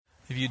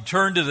If you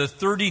turn to the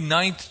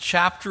 39th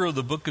chapter of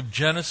the book of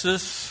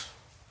Genesis,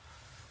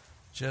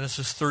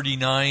 Genesis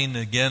 39,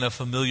 again a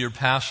familiar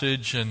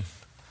passage, and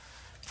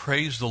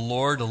praise the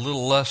Lord, a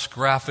little less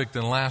graphic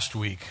than last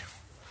week.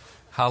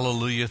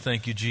 Hallelujah,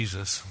 thank you,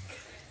 Jesus.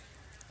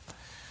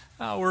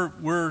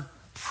 We're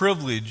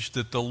privileged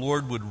that the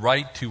Lord would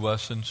write to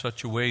us in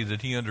such a way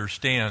that He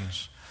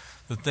understands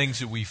the things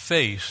that we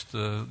face,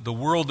 the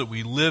world that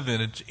we live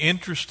in. It's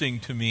interesting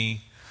to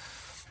me.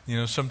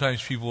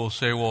 Sometimes people will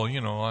say, well,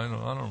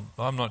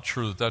 I'm not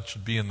sure that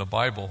should be in the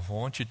Bible. Well,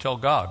 why don't you tell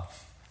God?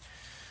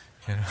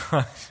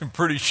 I'm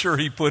pretty sure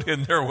He put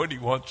in there what He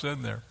wants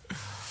in there.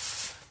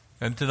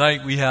 And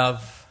tonight we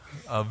have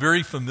a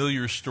very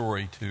familiar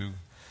story to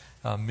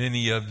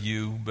many of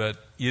you,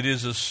 but it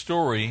is a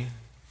story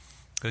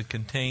that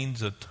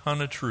contains a ton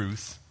of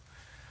truth.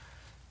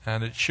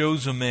 And it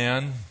shows a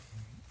man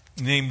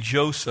named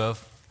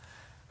Joseph,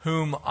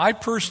 whom I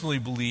personally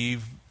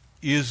believe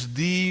is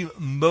the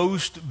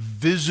most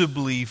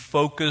visibly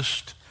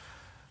focused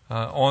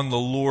on the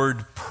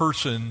Lord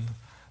person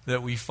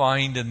that we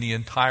find in the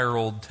entire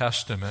Old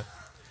Testament.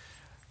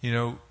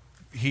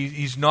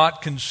 He's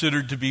not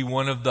considered to be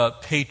one of the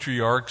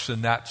patriarchs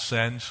in that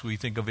sense. We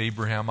think of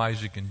Abraham,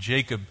 Isaac, and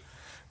Jacob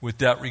with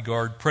that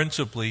regard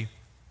principally.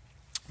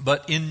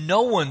 But in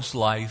no one's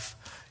life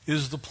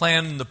is the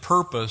plan and the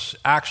purpose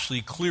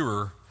actually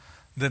clearer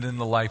than in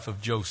the life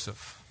of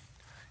Joseph.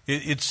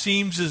 It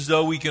seems as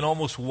though we can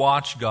almost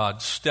watch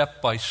God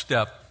step by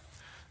step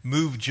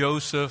move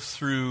Joseph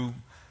through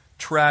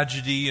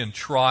tragedy and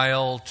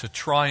trial to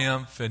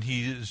triumph, and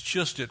he is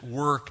just at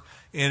work,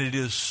 and it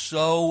is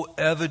so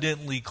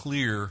evidently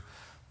clear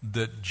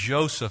that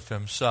Joseph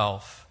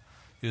himself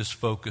is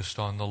focused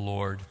on the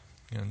Lord.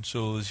 And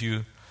so as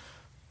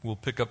we'll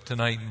pick up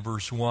tonight in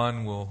verse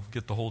 1, we'll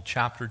get the whole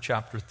chapter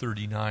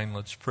 39.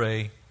 Let's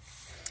pray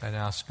and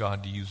ask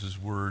God to use His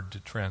word to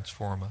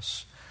transform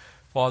us.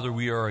 Father,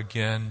 we are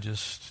again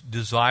just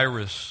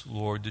desirous,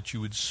 Lord, that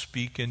You would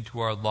speak into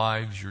our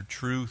lives Your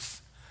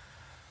truth.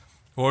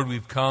 Lord,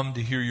 we've come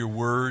to hear Your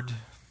word.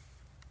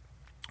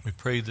 We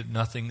pray that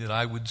nothing that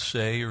I would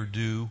say or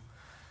do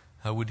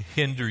would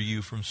hinder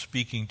You from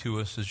speaking to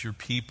us as Your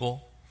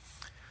people.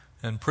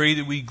 And pray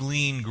that we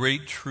glean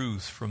great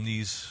truth from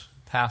these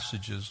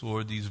passages,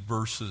 Lord, these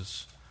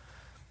verses.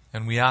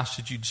 And we ask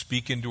that You'd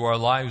speak into our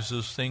lives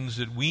those things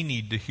that we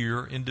need to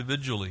hear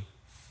individually.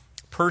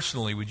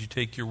 Personally, would You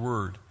take Your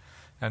word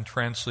and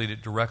translate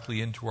it directly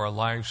into our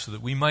lives so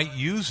that we might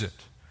use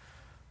it,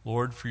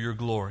 Lord, for Your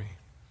glory.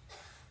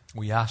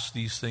 We ask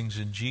these things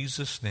in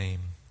Jesus' name.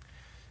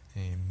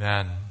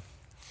 Amen.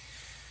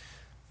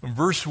 In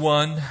verse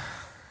 1,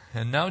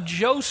 and now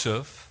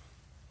Joseph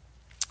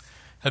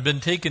had been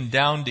taken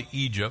down to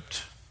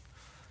Egypt,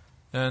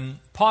 and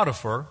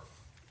Potiphar,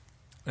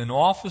 an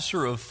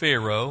officer of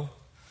Pharaoh,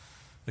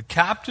 the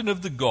captain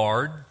of the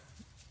guard,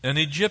 an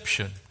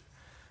Egyptian.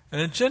 And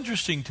it's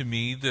interesting to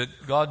me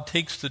that God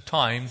takes the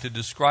time to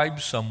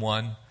describe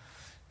someone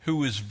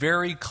who is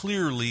very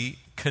clearly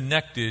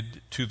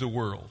connected to the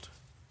world.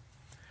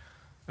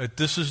 That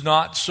this is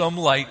not some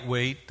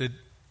lightweight, that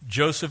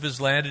Joseph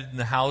has landed in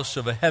the house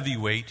of a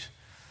heavyweight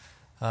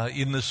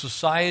in the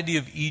society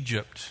of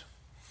Egypt.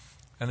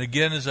 And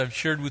again, as I've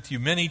shared with you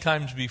many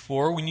times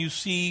before, when you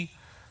see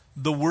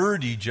the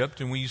word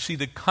Egypt, and when you see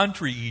the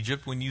country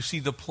Egypt, when you see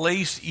the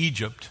place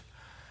Egypt,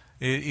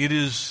 it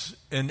is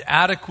an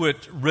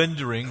adequate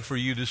rendering for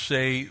you to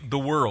say the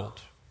world.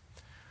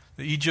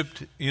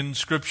 Egypt in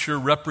Scripture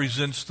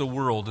represents the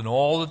world and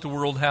all that the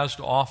world has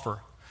to offer.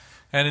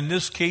 And in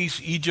this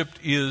case, Egypt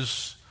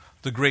is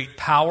the great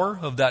power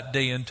of that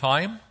day and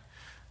time.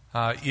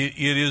 It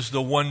is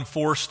the one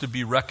force to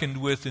be reckoned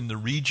with in the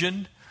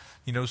region.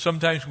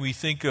 Sometimes when we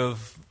think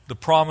of the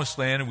Promised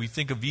Land and we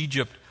think of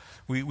Egypt,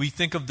 we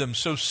think of them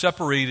so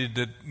separated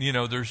that,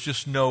 there's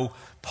just no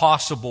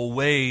possible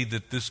way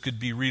that this could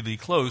be really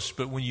close.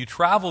 But when you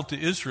travel to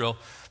Israel,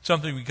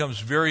 something becomes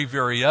very,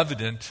 very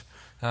evident.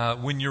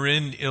 When you're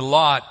in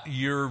Eilat,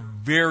 you're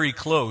very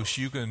close.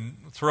 You can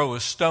throw a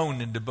stone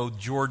into both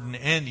Jordan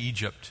and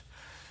Egypt.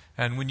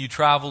 And when you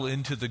travel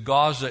into the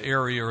Gaza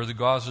area or the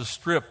Gaza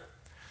Strip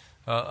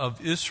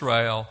of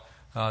Israel,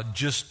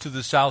 just to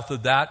the south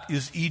of that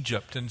is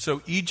Egypt. And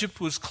so Egypt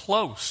was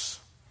close.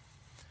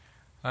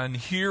 And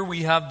here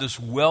we have this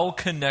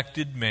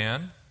well-connected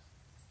man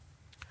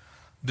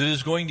that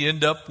is going to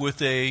end up with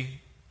a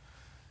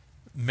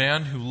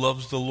man who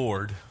loves the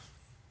Lord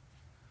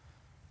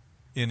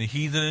in a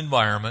heathen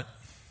environment,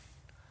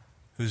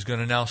 who's going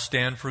to now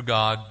stand for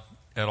God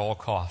at all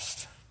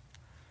cost.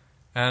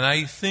 And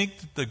I think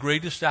that the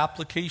greatest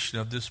application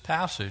of this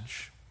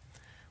passage,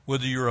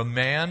 whether you're a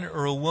man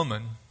or a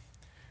woman,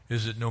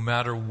 is that no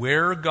matter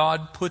where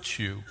God puts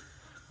you,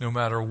 no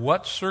matter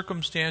what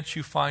circumstance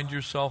you find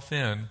yourself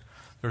in,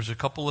 there's a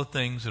couple of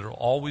things that are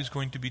always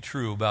going to be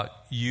true about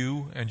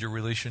you and your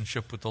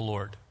relationship with the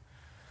Lord.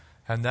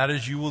 And that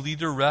is, you will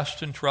either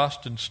rest and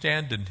trust and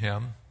stand in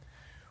Him,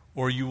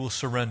 or you will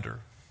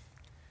surrender.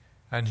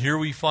 And here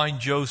we find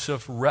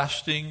Joseph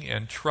resting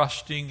and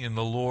trusting in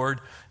the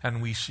Lord,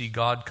 and we see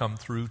God come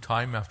through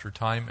time after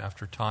time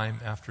after time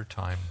after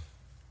time.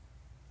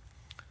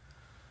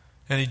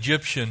 An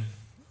Egyptian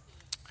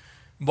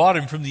bought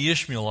him from the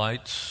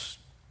Ishmaelites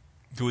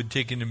who had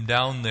taken him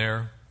down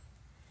there,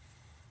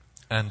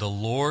 and the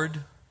Lord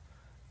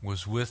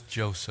was with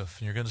Joseph.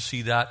 And you're going to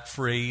see that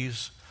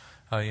phrase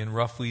in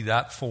roughly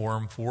that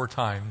form 4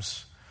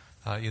 times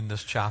in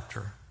this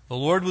chapter. The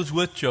Lord was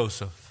with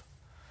Joseph.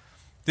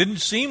 Didn't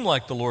seem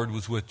like the Lord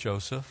was with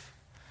Joseph.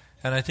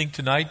 And I think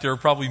tonight there are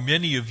probably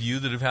many of you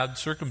that have had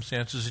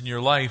circumstances in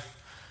your life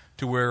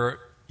to where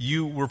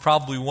you were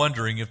probably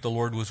wondering if the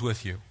Lord was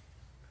with you.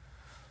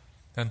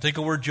 And think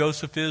of where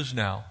Joseph is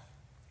now.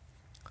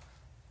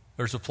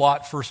 There's a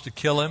plot first to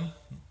kill him.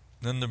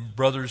 Then the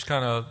brothers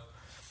kind of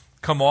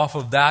come off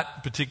of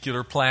that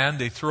particular plan.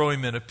 They throw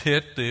him in a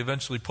pit. They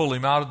eventually pull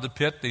him out of the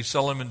pit. They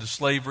sell him into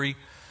slavery.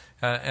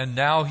 And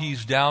now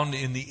he's down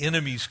in the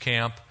enemy's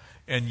camp.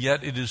 And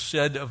yet it is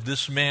said of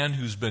this man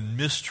who's been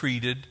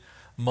mistreated,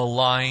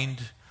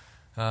 maligned,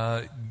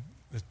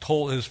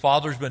 his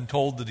father's been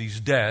told that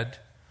he's dead.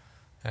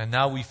 And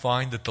now we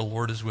find that the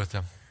Lord is with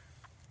him.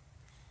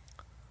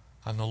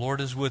 And the Lord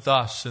is with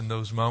us in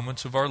those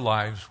moments of our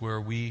lives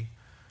where we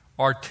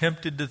are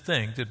tempted to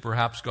think that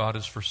perhaps God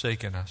has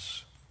forsaken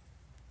us.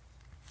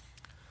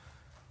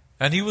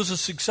 And he was a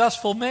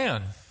successful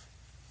man.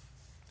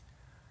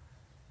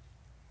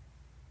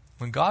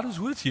 When God is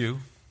with you,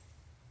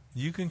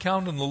 you can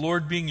count on the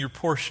Lord being your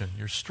portion,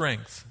 your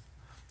strength,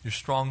 your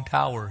strong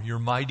tower, your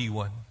mighty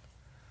one.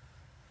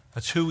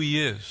 That's who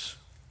he is.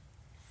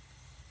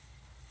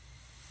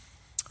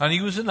 And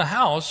he was in the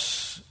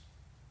house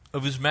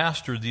of his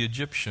master, the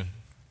Egyptian.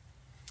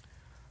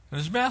 And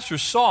his master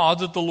saw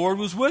that the Lord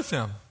was with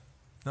him.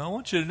 Now I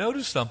want you to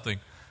notice something.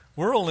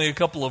 We're only a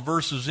couple of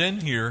verses in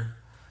here.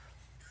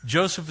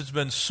 Joseph has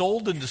been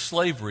sold into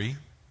slavery,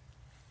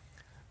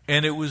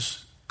 and it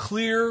was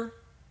clear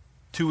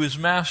to his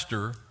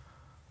master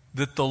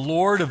that the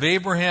Lord of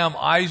Abraham,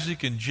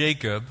 Isaac, and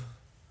Jacob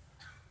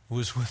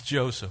was with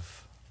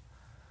Joseph.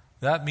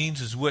 That means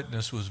his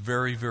witness was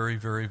very, very,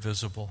 very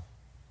visible.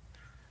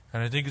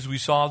 And I think as we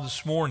saw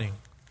this morning,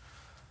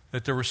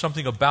 that there was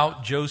something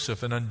about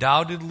Joseph, and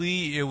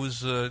undoubtedly it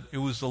was the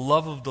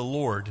love of the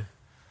Lord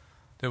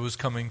that was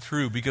coming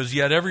through, because he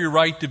had every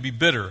right to be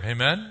bitter.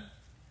 Amen?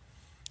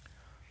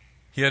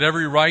 He had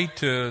every right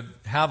to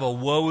have a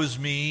woe is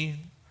me,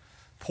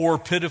 poor,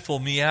 pitiful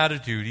me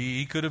attitude.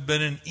 He could have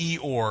been an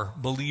Eeyore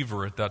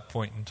believer at that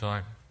point in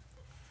time.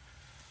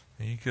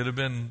 He could have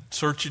been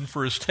searching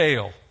for his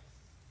tail.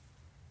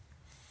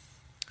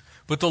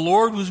 But the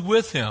Lord was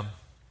with him,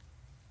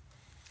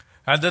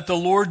 and that the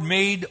Lord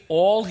made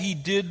all he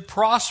did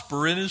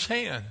prosper in his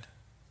hand.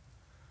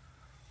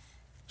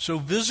 So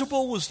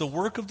visible was the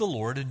work of the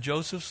Lord in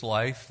Joseph's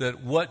life,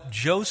 that what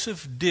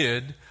Joseph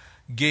did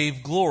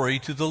gave glory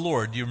to the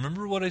Lord. Do you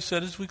remember what I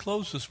said as we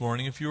closed this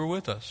morning, if you were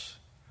with us?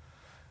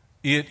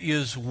 It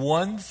is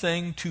one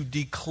thing to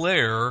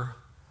declare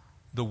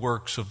the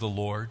works of the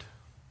Lord,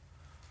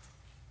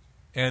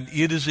 and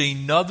it is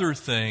another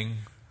thing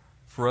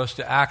for us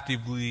to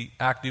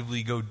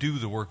actively go do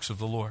the works of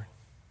the Lord.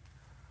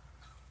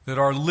 That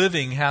our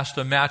living has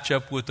to match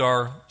up with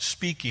our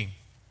speaking.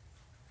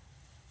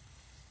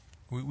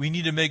 We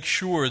need to make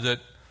sure that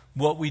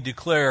what we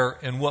declare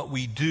and what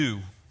we do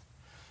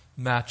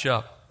match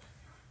up.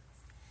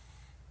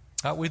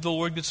 That way the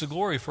Lord gets the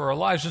glory for our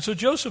lives. And so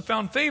Joseph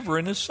found favor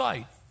in his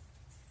sight.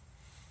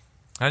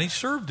 And he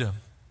served him.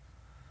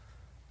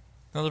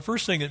 Now the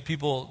first thing that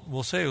people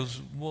will say is,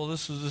 well,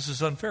 this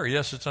is unfair.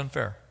 Yes, it's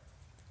unfair.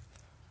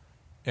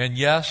 And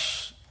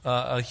yes,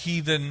 a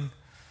heathen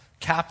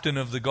captain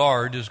of the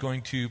guard is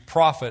going to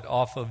profit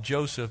off of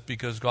Joseph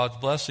because God's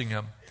blessing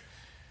him.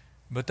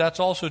 But that's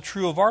also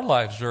true of our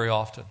lives very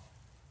often.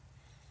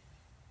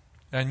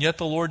 And yet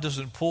the Lord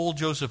doesn't pull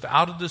Joseph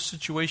out of this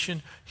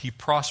situation. He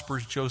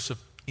prospers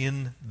Joseph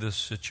in this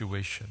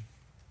situation.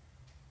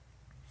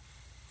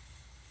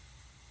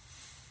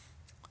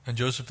 And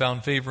Joseph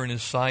found favor in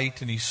his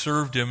sight, and he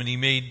served him, and he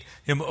made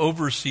him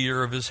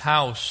overseer of his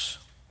house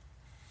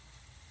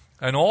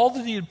and all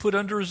that he had put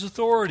under his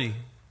authority.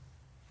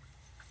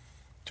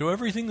 So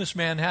everything this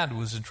man had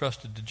was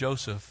entrusted to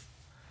Joseph,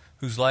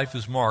 whose life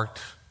is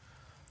marked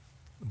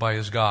by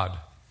his God.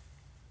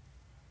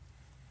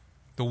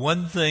 The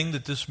one thing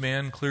that this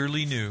man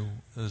clearly knew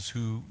is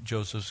who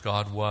Joseph's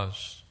God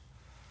was.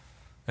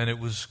 And it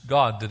was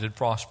God that had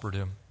prospered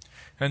him.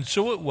 And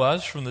so it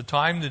was from the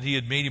time that he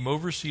had made him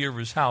overseer of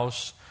his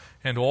house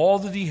and all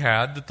that he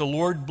had, that the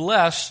Lord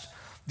blessed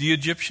the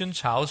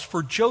Egyptian's house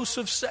for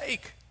Joseph's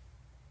sake.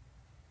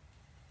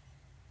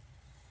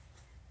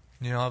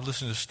 You know, I've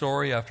listened to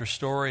story after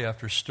story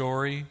after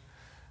story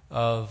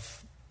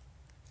of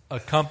a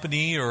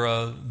company or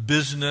a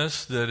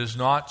business that is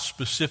not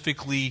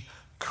specifically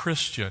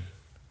Christian,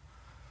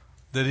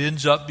 that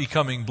ends up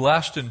becoming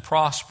blessed and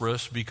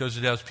prosperous because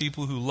it has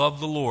people who love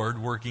the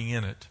Lord working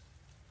in it.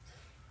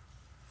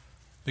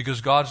 Because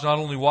God's not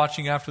only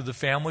watching after the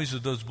families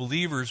of those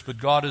believers, but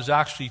God is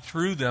actually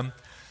through them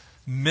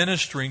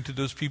ministering to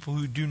those people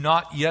who do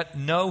not yet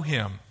know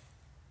him.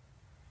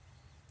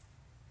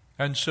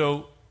 And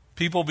so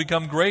people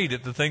become great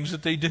at the things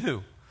that they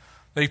do.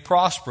 They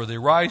prosper. They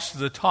rise to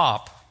the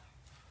top.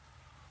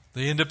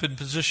 They end up in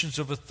positions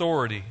of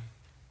authority,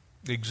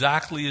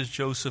 exactly as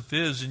Joseph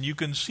is, and you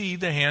can see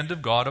the hand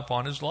of God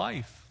upon his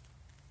life.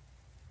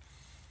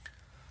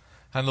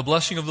 And the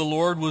blessing of the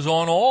Lord was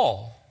on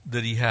all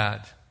that he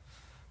had,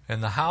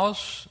 in the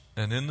house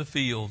and in the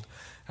field.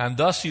 And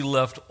thus he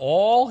left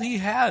all he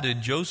had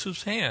in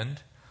Joseph's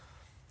hand,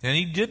 and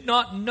he did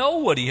not know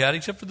what he had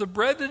except for the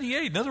bread that he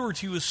ate. In other words,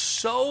 he was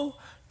so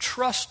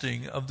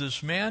trusting of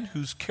this man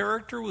whose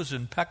character was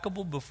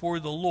impeccable before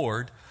the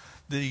Lord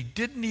that he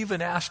didn't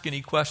even ask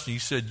any question. He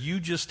said, "You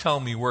just tell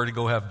me where to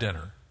go have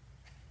dinner."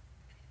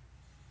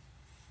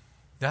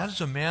 That is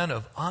a man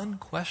of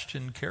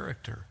unquestioned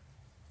character.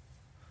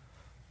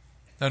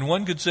 And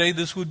one could say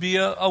this would be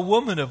a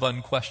woman of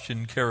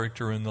unquestioned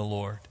character in the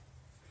Lord.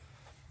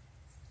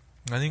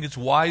 I think it's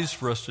wise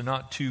for us to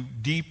not too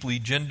deeply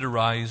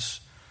genderize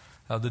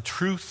the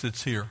truth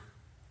that's here.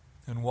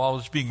 And while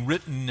it's being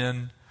written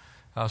in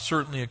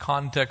certainly a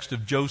context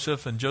of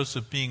Joseph and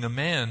Joseph being a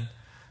man,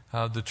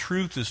 the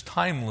truth is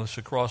timeless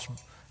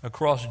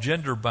across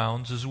gender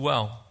bounds as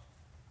well.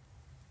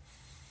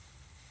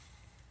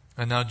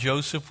 And now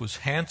Joseph was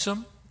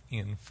handsome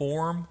in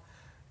form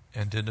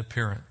and in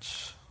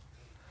appearance.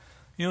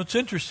 You know, it's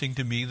interesting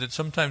to me that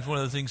sometimes one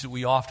of the things that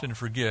we often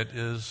forget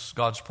is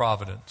God's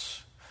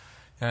providence.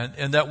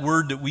 And that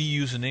word that we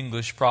use in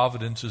English,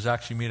 providence, is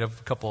actually made up of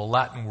a couple of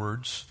Latin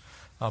words,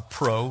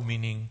 pro,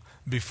 meaning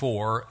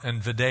before,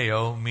 and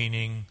video,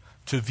 meaning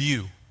to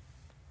view.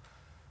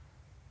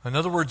 In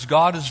other words,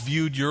 God has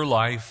viewed your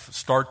life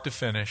start to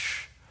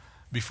finish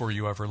before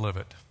you ever live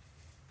it.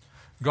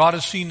 God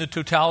has seen the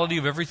totality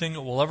of everything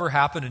that will ever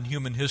happen in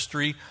human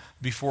history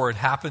before it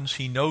happens.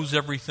 He knows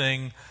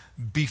everything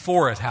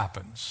before it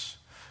happens.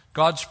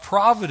 God's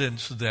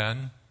providence,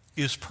 then,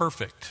 is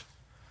perfect.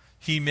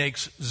 He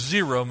makes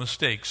zero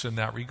mistakes in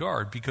that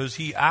regard because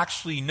he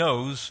actually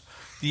knows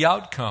the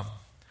outcome.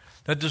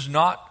 That does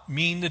not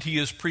mean that he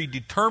has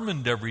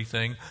predetermined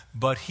everything,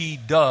 but he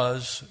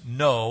does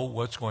know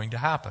what's going to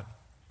happen.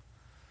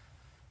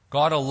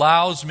 God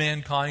allows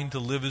mankind to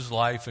live his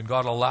life, and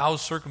God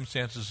allows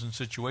circumstances and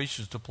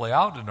situations to play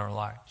out in our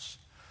lives.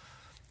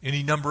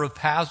 Any number of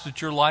paths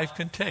that your life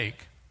can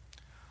take,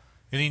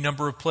 any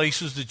number of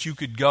places that you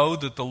could go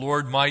that the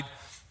Lord might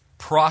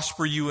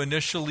prosper you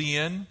initially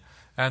in,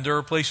 and there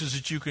are places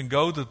that you can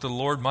go that the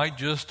Lord might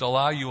just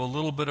allow you a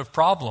little bit of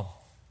problem.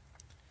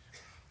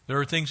 There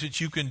are things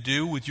that you can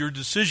do with your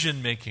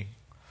decision making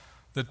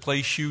that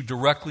place you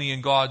directly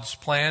in God's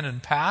plan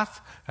and path,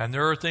 and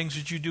there are things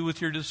that you do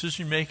with your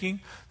decision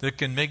making that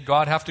can make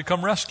God have to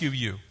come rescue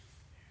you.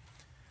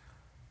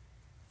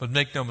 But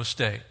make no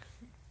mistake,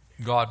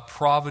 God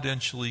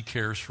providentially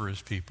cares for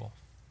his people.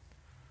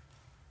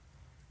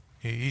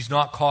 He's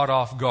not caught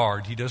off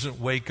guard. He doesn't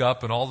wake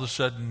up and all of a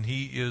sudden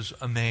he is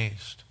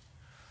amazed.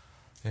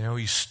 You know,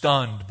 he's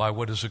stunned by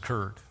what has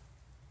occurred.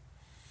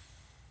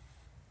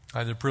 I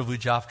had the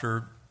privilege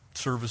after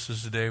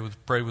services today to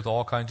pray with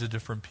all kinds of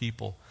different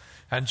people.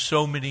 And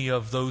so many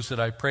of those that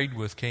I prayed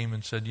with came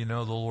and said, you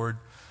know, the Lord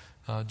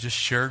just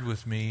shared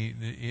with me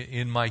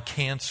in my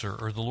cancer,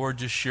 or the Lord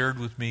just shared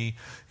with me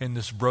in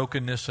this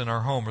brokenness in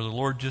our home, or the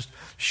Lord just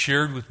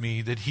shared with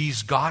me that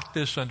he's got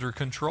this under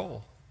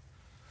control.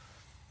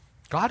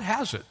 God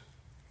has it.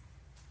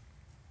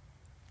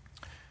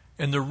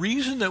 And the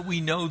reason that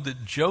we know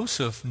that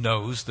Joseph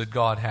knows that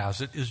God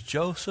has it is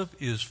Joseph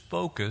is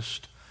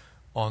focused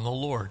on the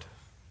Lord.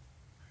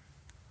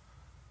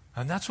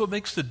 And that's what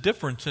makes the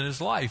difference in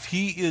his life.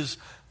 He is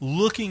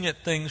looking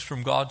at things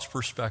from God's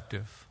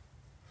perspective.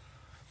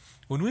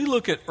 When we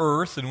look at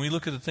earth and we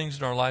look at the things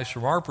in our lives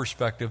from our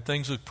perspective,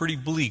 things look pretty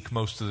bleak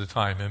most of the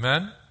time.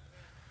 Amen?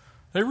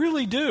 They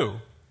really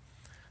do.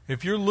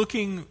 If you're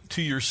looking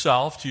to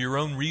yourself, to your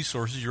own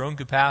resources, your own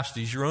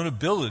capacities, your own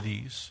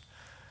abilities,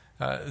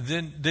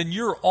 then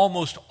you're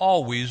almost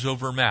always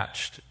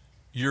overmatched.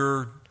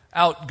 You're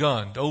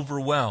outgunned,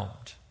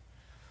 overwhelmed.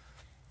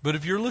 But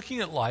if you're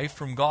looking at life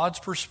from God's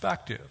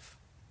perspective,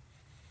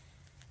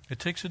 it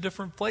takes a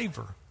different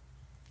flavor.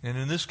 And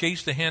in this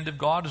case, the hand of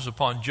God is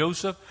upon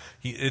Joseph.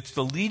 It's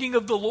the leading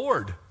of the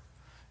Lord.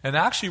 And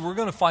actually, we're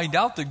going to find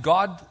out that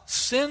God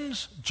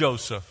sends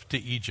Joseph to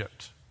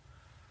Egypt.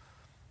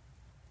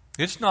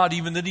 It's not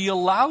even that he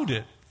allowed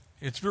it.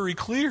 It's very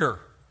clear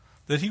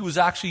that he was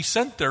actually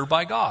sent there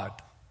by God.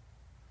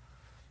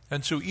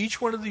 And so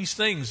each one of these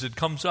things that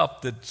comes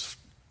up that's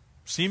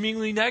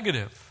seemingly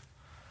negative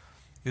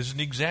is an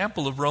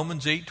example of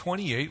Romans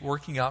 8:28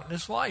 working out in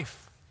his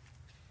life.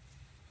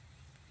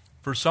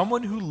 For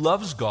someone who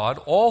loves God,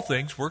 all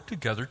things work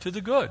together to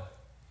the good.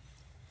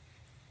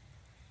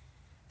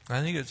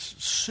 I think it's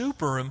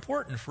super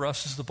important for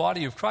us as the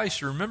body of Christ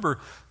to remember,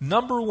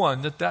 number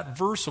one, that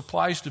verse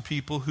applies to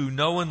people who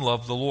know and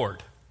love the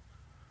Lord.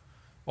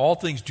 All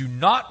things do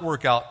not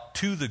work out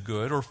to the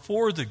good or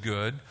for the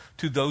good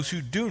to those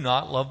who do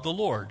not love the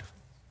Lord.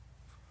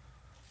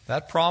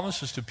 That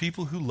promise is to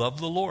people who love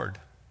the Lord.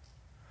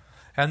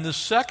 And the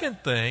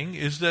second thing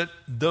is that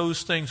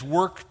those things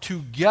work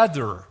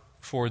together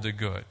for the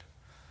good.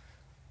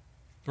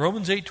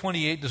 Romans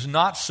 8:28 does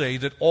not say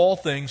that all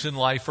things in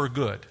life are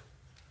good.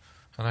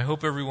 And I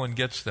hope everyone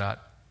gets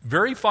that.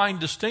 Very fine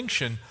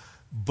distinction,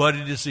 but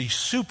it is a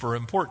super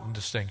important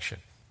distinction.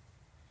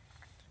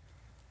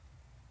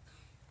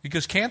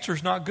 Because cancer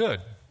is not good.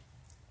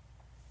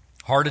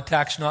 Heart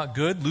attack's not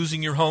good.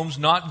 Losing your home's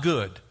not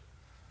good.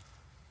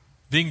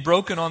 Being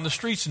broken on the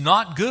streets,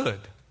 not good.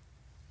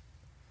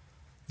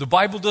 The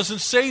Bible doesn't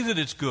say that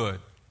it's good.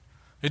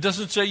 It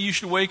doesn't say you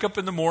should wake up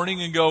in the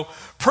morning and go,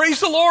 praise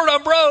the Lord,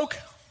 I'm broke.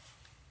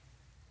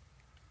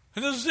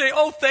 It doesn't say,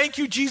 oh, thank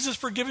you, Jesus,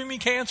 for giving me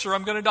cancer.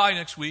 I'm going to die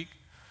next week.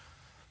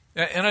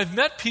 And I've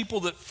met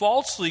people that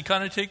falsely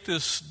kind of take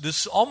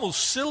this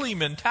almost silly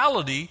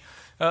mentality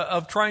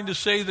of trying to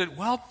say that,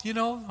 well,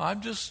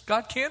 I've just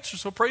got cancer,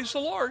 so praise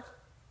the Lord.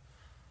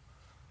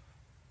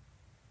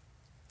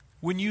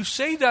 When you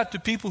say that to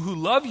people who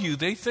love you,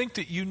 they think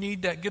that you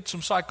need to get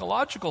some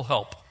psychological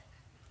help.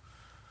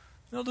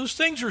 Those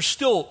things are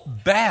still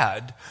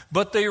bad,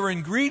 but they are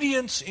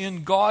ingredients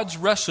in God's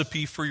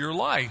recipe for your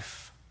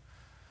life.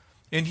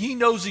 And He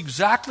knows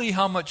exactly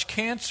how much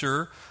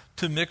cancer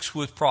to mix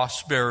with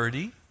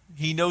prosperity.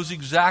 He knows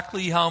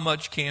exactly how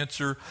much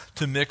cancer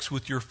to mix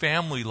with your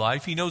family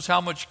life. He knows how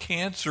much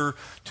cancer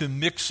to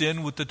mix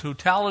in with the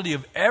totality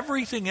of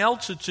everything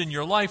else that's in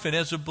your life. And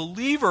as a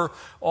believer,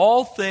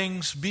 all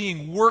things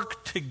being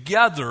worked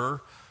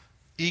together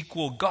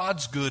equal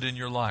God's good in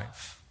your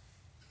life.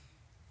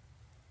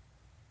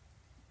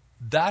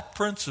 That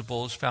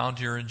principle is found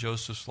here in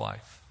Joseph's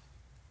life.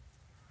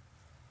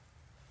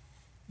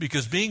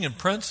 Because being in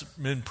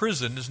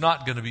prison is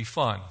not going to be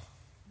fun.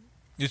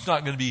 It's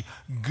not going to be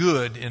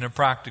good in a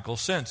practical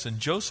sense. And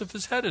Joseph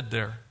is headed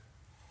there.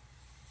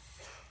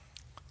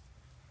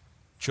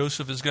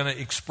 Joseph is going to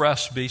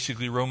express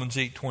basically Romans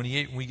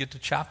 8:28 when we get to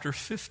chapter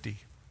 50.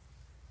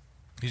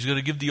 He's going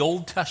to give the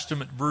Old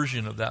Testament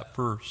version of that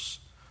verse.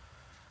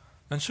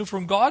 And so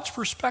from God's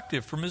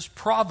perspective, from His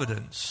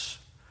providence,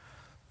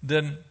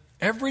 then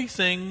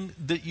everything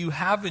that you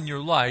have in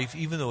your life,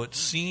 even though it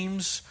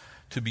seems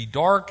to be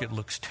dark, it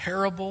looks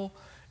terrible,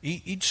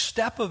 each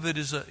step of it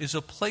is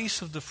a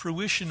place of the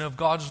fruition of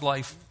God's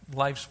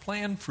life's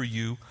plan for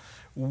you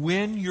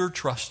when you're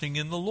trusting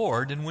in the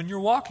Lord and when you're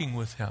walking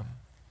with Him.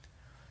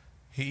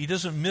 He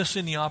doesn't miss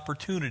any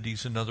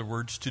opportunities, in other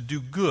words, to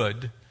do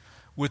good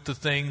with the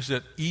things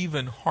that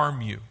even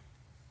harm you.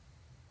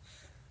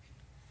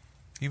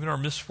 Even our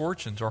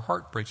misfortunes, our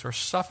heartbreaks, our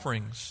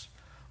sufferings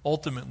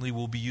ultimately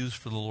will be used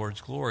for the Lord's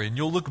glory. And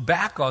you'll look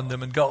back on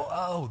them and go,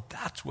 oh,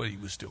 that's what He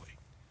was doing.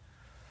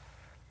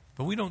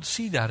 But we don't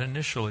see that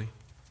initially.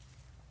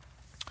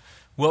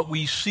 What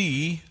we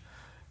see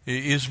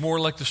is more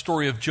like the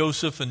story of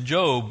Joseph and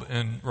Job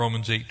in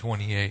Romans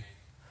 8:28.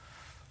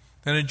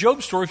 And in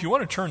Job's story, if you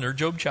want to turn there,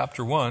 Job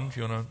chapter 1, if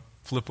you want to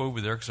flip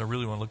over there, because I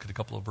really want to look at a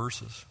couple of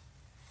verses.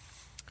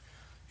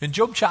 In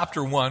Job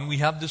chapter 1, we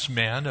have this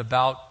man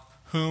about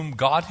whom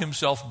God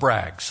Himself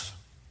brags.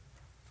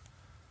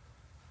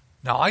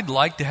 Now, I'd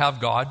like to have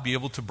God be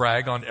able to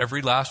brag on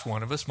every last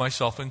one of us,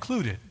 myself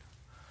included.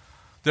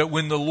 That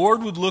when the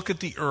Lord would look at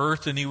the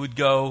earth and He would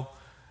go,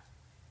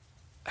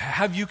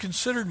 have you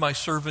considered my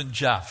servant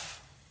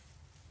Jeff?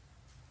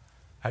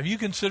 Have you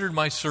considered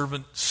my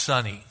servant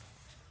Sonny?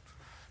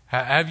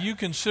 Have you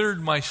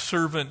considered my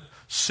servant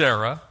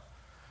Sarah?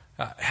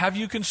 Have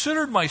you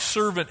considered my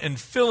servant, and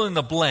fill in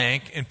the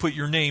blank and put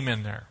your name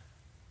in there?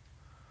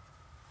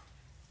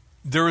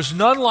 There is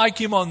none like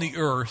him on the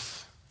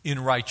earth in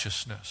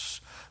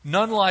righteousness.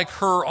 None like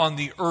her on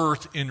the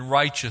earth in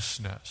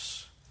righteousness.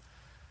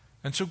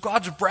 And so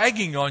God's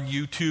bragging on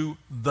you to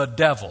the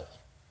devil.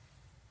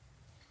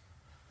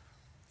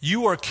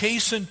 You are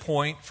case in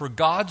point for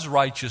God's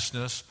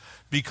righteousness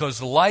because,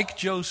 like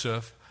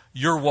Joseph,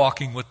 you're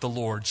walking with the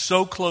Lord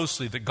so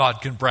closely that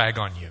God can brag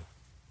on you.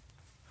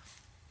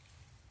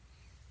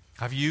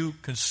 Have you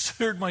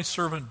considered my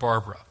servant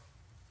Barbara?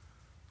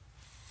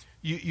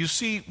 You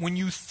see, when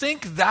you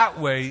think that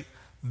way,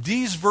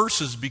 these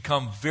verses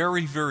become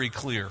very, very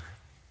clear.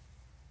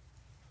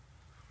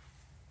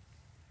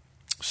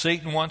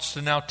 Satan wants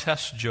to now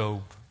test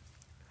Job.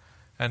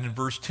 And in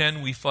verse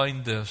 10 we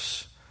find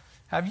this.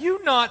 Have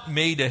you not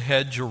made a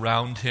hedge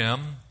around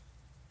him,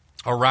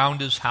 around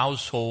his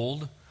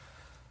household,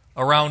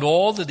 around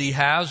all that he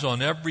has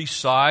on every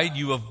side?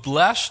 You have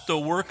blessed the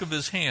work of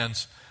his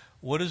hands.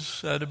 What is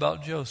said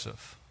about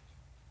Joseph?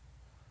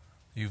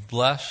 You've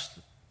blessed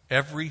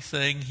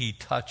everything he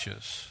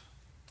touches.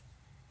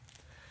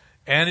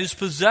 And his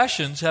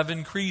possessions have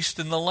increased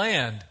in the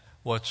land.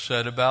 What's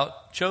said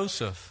about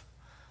Joseph?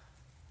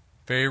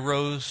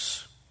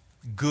 Pharaoh's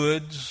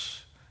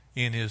goods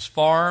in his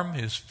farm,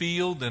 his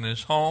field, and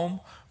his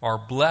home are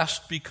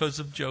blessed because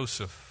of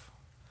Joseph.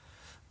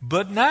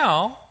 But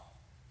now,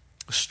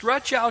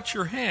 stretch out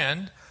your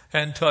hand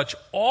and touch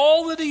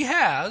all that he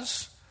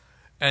has,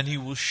 and he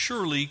will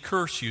surely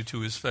curse you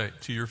to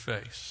your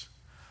face.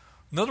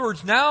 In other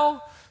words,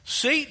 now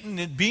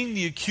Satan, being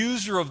the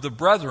accuser of the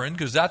brethren,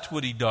 because that's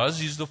what he does,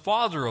 he's the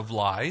father of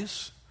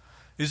lies,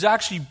 is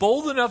actually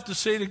bold enough to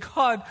say to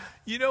God,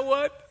 you know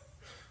what?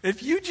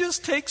 If you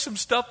just take some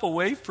stuff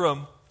away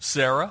from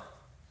Sarah,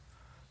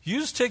 you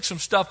just take some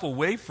stuff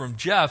away from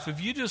Jeff, if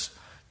you just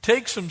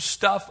take some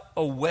stuff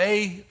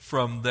away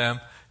from them,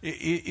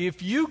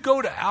 if you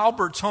go to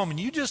Albert's home and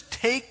you just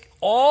take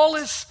all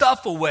his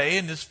stuff away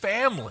and his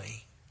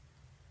family,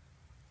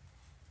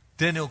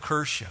 then he'll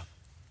curse you.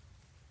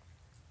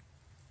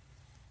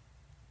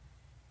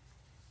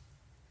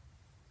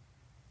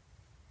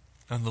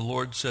 And the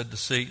Lord said to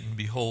Satan,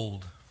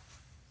 behold,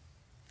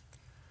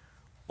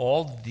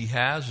 all that he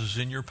has is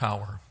in your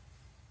power.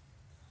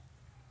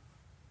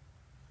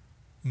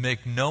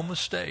 Make no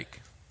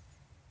mistake,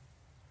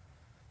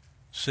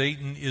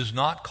 Satan is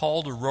not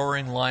called a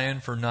roaring lion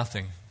for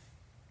nothing.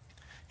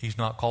 He's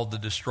not called the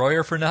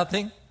destroyer for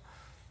nothing.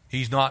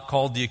 He's not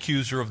called the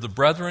accuser of the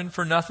brethren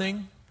for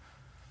nothing.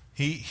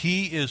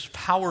 He is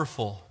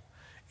powerful,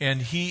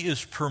 and he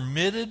is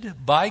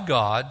permitted by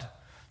God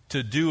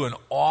to do an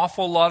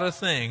awful lot of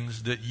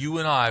things that you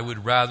and I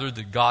would rather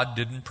that God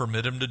didn't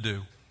permit him to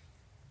do.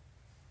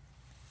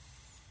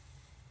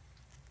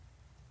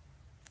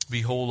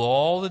 Behold,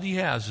 all that he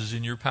has is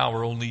in your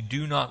power, only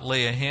do not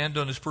lay a hand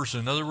on his person.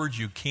 In other words,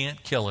 you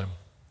can't kill him.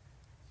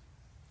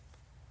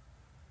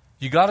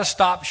 You got to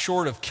stop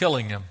short of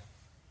killing him.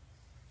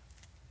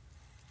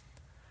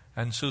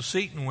 And so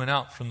Satan went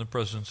out from the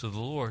presence of the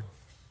Lord.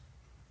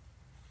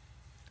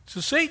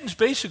 So Satan's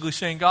basically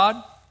saying,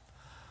 God,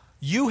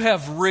 you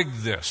have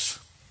rigged this.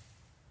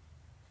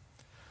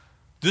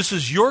 This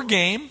is your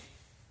game.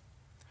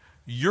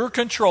 You're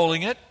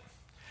controlling it.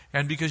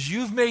 And because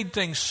you've made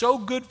things so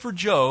good for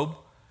Job,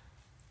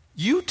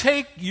 you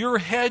take your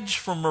hedge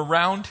from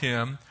around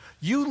him,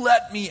 you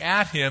let me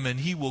at him, and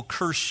he will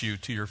curse you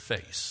to your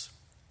face.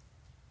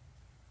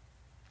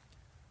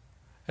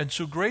 And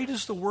so great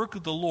is the work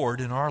of the Lord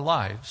in our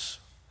lives,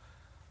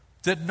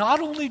 that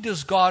not only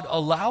does God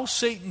allow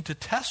Satan to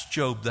test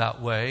Job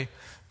that way,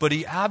 but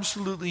he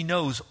absolutely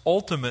knows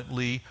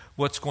ultimately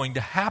what's going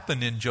to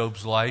happen in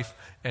Job's life,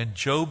 and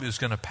Job is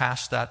going to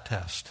pass that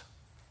test.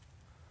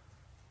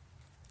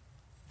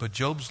 But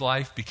Job's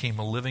life became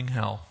a living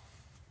hell.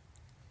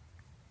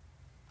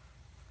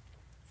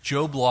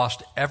 Job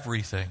lost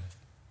everything.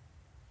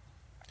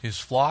 His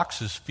flocks,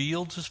 his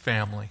fields, his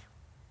family.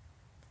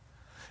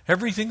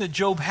 Everything that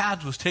Job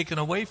had was taken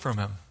away from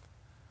him.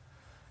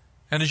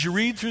 And as you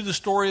read through the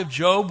story of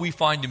Job, we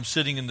find him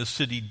sitting in the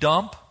city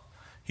dump.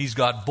 He's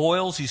got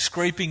boils. He's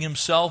scraping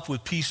himself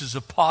with pieces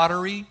of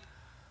pottery.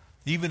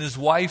 Even his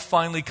wife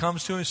finally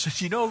comes to him and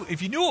says, you know,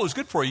 if you knew what was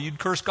good for you, you'd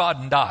curse God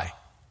and die.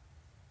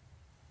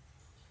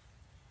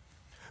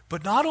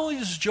 But not only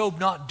does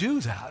Job not do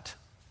that,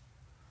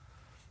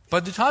 by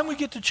the time we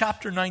get to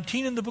chapter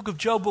 19 in the book of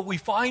Job, what we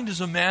find is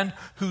a man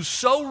who's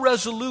so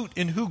resolute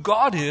in who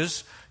God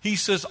is, he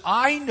says,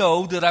 I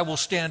know that I will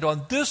stand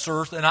on this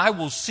earth and I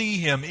will see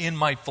him in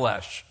my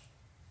flesh.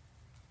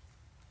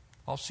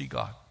 I'll see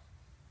God.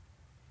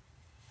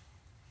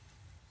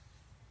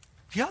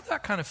 Do you have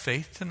that kind of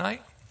faith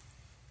tonight?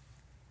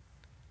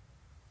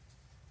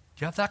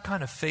 Do you have that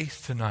kind of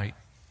faith tonight?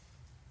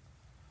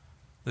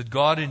 That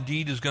God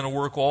indeed is going to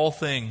work all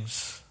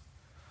things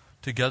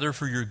together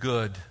for your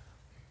good.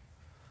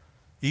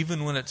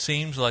 Even when it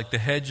seems like the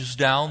hedge is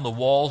down, the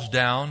wall's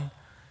down,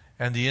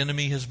 and the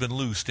enemy has been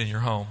loosed in your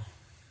home.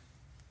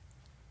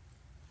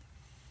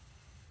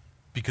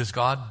 Because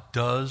God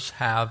does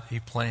have a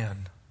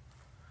plan.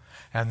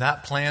 And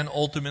that plan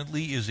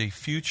ultimately is a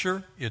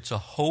future, it's a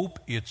hope,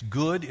 it's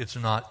good, it's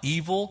not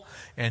evil,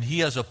 and he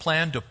has a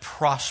plan to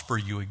prosper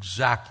you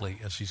exactly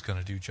as he's going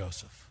to do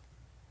Joseph.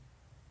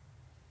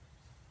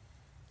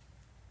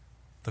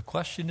 The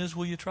question is,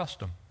 will you trust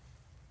him?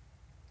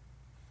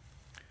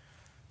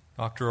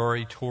 Dr.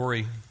 R.A.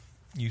 Torrey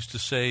used to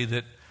say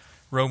that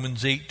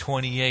Romans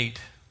 8:28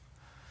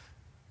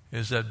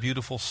 is that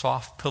beautiful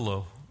soft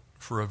pillow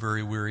for a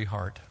very weary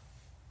heart.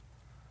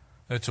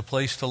 It's a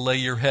place to lay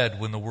your head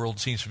when the world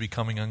seems to be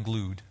coming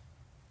unglued.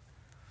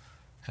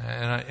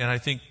 And I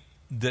think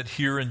that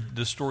here in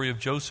the story of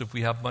Joseph,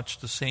 we have much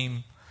the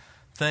same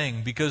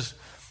thing. Because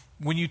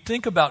when you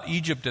think about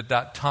Egypt at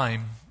that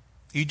time,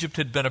 Egypt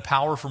had been a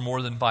power for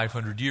more than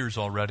 500 years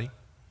already.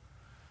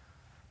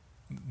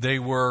 They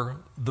were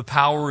the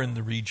power in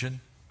the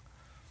region.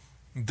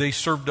 They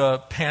served a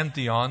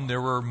pantheon.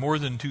 There were more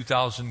than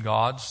 2,000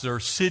 gods. Their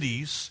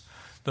cities,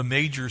 the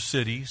major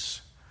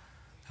cities,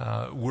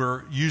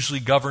 were usually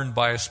governed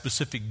by a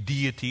specific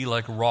deity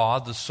like Ra,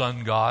 the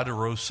sun god,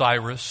 or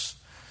Osiris,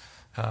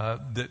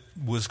 that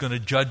was going to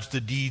judge the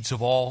deeds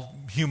of all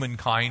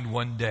humankind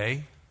one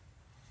day.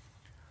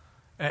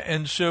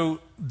 And so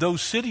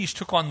those cities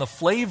took on the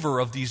flavor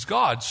of these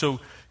gods. So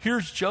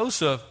here's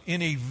Joseph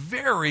in a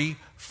very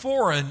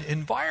foreign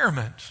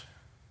environment.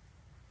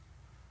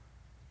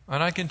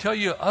 And I can tell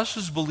you, us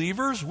as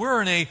believers,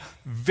 we're in a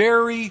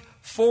very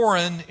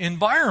foreign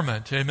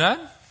environment. Amen?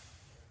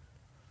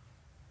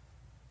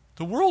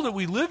 The world that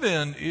we live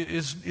in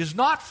is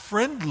not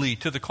friendly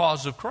to the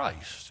cause of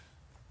Christ.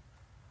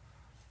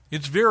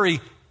 It's very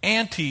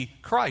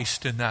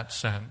anti-Christ in that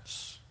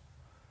sense.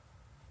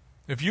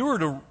 If you were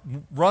to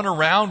run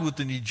around with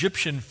an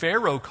Egyptian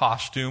pharaoh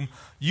costume,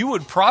 you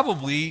would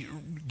probably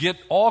get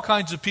all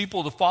kinds of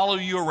people to follow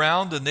you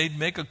around, and they'd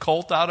make a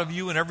cult out of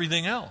you and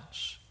everything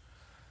else.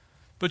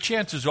 But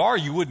chances are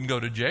you wouldn't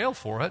go to jail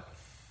for it.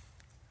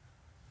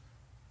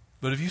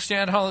 But if you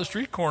stand on the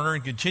street corner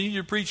and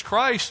continue to preach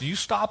Christ, and you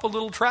stop a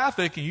little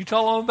traffic and you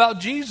tell them about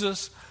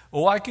Jesus,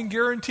 oh, I can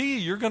guarantee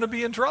you're going to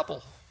be in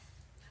trouble.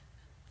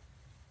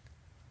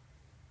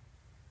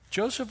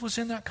 Joseph was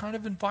in that kind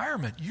of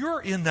environment.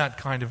 You're in that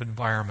kind of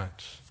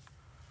environment.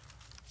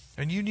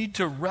 And you need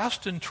to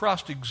rest and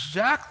trust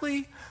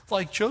exactly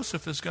like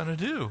Joseph is going to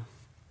do.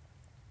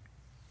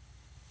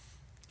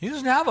 He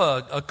doesn't have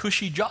a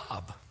cushy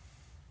job.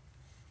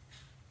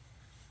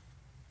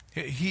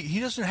 He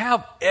doesn't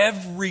have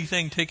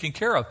everything taken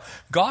care of.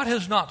 God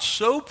has not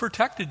so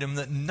protected him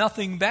that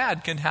nothing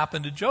bad can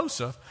happen to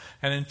Joseph.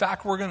 And in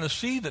fact, we're going to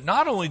see that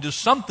not only does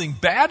something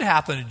bad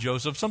happen to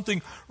Joseph,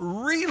 something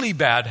really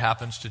bad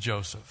happens to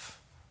Joseph.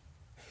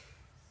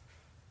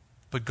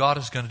 But God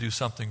is going to do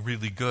something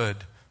really good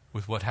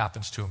with what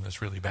happens to him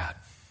that's really bad.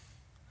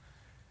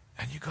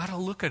 And you got to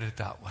look at it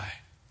that way.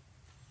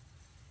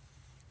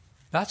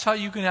 That's how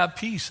you can have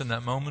peace in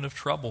that moment of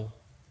trouble.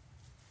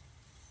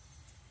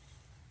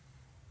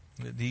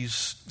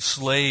 These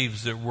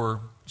slaves that were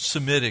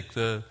Semitic,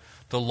 the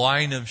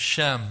line of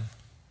Shem,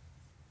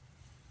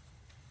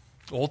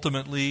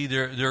 ultimately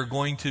they're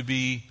going to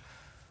be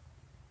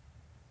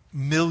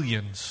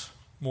millions,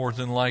 more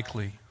than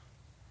likely,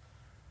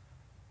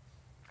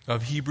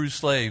 of Hebrew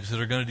slaves that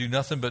are going to do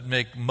nothing but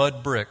make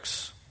mud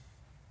bricks.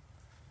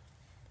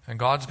 And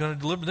God's going to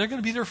deliver. They're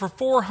going to be there for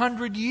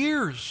 400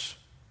 years.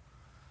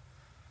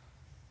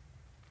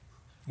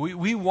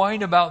 We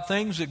whine about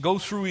things that go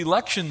through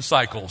election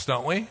cycles,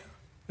 don't we?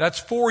 That's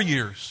 4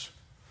 years.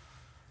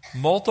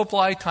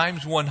 Multiply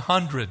times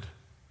 100.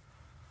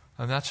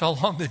 And that's how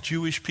long the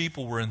Jewish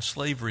people were in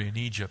slavery in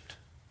Egypt.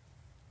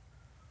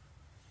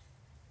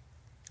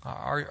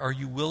 Are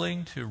you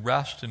willing to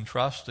rest and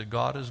trust that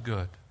God is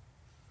good,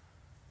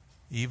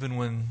 even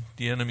when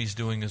the enemy's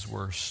doing his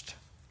worst?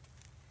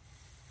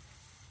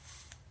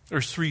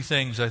 There's 3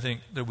 things I think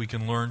that we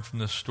can learn from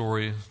this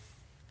story,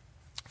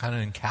 kind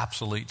of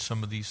encapsulate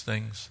some of these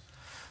things.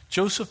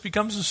 Joseph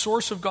becomes the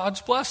source of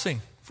God's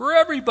blessing for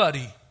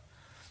everybody.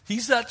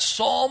 He's that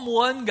Psalm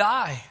 1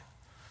 guy.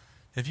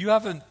 If you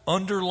haven't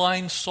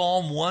underlined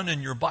Psalm 1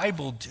 in your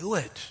Bible, do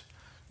it.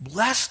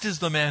 Blessed is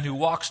the man who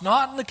walks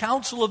not in the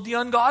counsel of the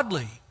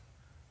ungodly.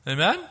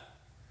 Amen?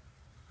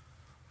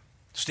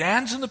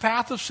 Stands in the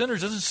path of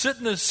sinners, doesn't sit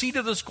in the seat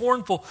of the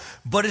scornful,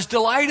 but his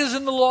delight is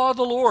in the law of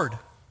the Lord.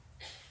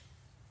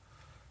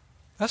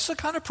 That's the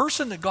kind of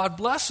person that God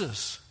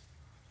blesses.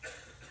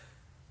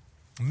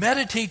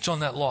 Meditates on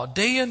that law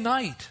day and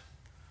night.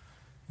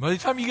 By the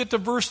time you get to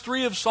verse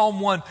 3 of Psalm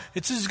 1,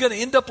 it says he's going to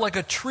end up like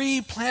a tree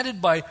planted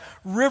by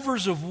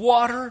rivers of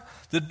water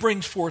that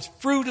brings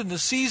forth fruit in the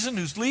season,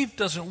 whose leaf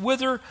doesn't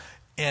wither,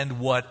 and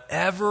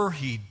whatever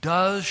he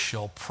does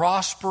shall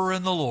prosper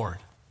in the Lord.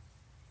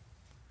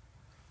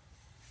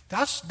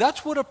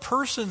 That's what a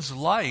person's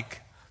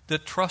like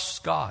that trusts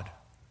God.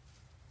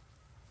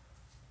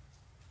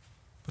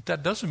 But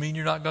that doesn't mean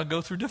you're not going to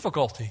go through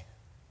difficulty.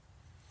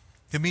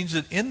 It means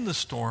that in the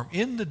storm,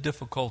 in the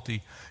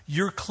difficulty,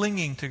 you're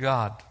clinging to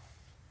God.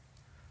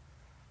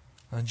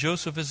 And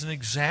Joseph is an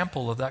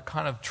example of that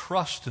kind of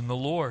trust in the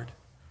Lord.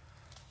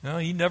 You know,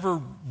 he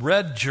never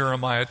read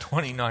Jeremiah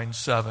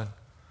 29:7.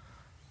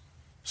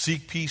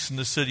 Seek peace in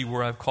the city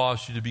where I've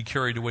caused you to be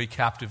carried away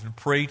captive, and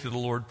pray to the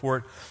Lord for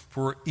it,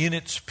 for in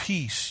its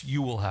peace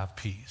you will have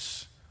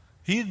peace.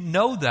 He didn't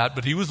know that,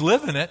 but he was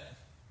living it.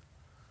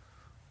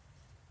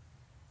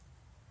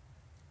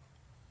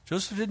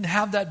 Joseph didn't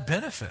have that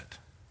benefit.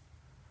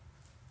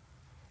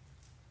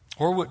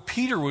 Or what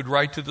Peter would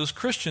write to those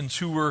Christians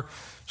who were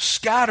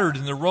scattered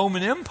in the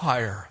Roman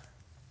Empire.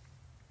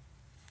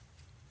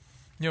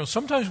 You know,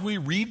 sometimes we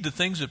read the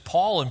things that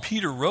Paul and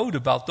Peter wrote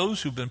about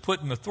those who've been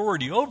put in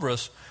authority over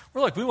us.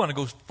 We're like, we want to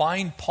go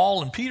find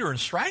Paul and Peter and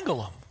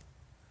strangle them.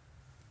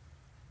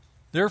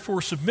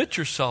 Therefore, submit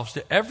yourselves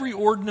to every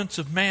ordinance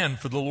of man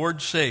for the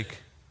Lord's sake,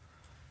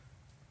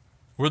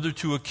 whether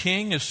to a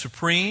king as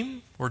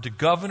supreme or to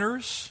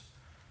governors,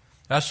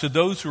 as to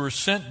those who are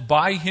sent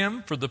by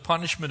him for the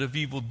punishment of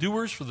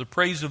evildoers, for the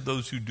praise of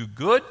those who do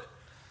good.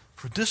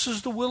 For this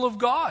is the will of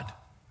God,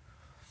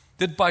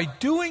 that by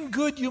doing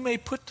good you may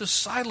put to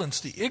silence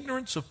the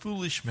ignorance of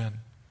foolish men.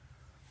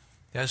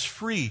 As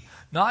free,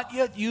 not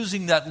yet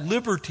using that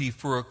liberty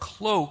for a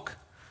cloak,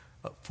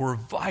 for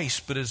vice,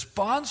 but as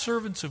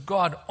bondservants of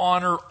God,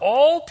 honor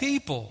all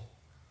people,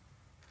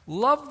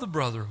 love the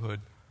brotherhood,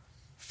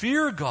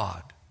 fear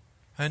God,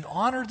 and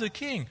honor the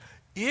king.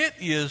 It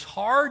is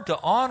hard to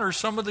honor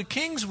some of the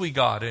kings we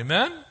got,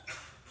 amen?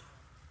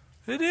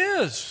 It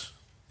is.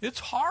 It's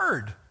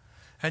hard.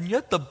 And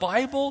yet the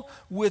Bible,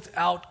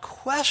 without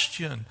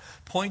question,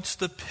 points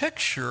the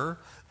picture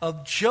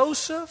of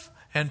Joseph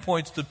and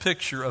points the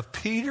picture of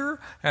Peter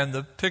and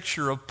the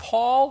picture of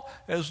Paul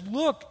as,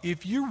 look,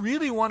 if you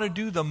really want to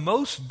do the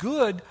most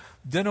good,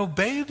 then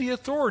obey the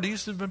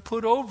authorities that have been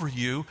put over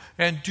you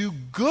and do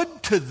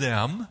good to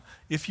them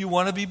if you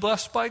want to be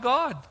blessed by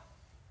God.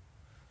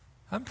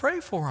 And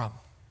pray for them.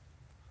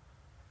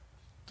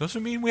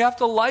 Doesn't mean we have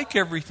to like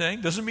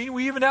everything. Doesn't mean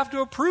we even have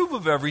to approve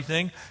of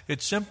everything.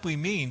 It simply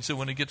means that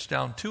when it gets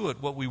down to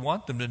it, what we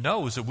want them to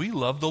know is that we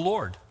love the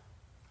Lord.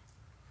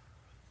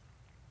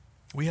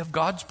 We have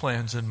God's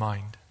plans in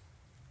mind.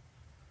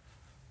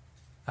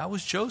 That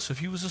was Joseph.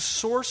 He was a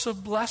source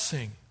of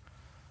blessing.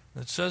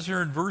 It says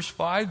here in verse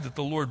 5 that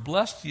the Lord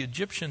blessed the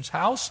Egyptian's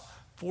house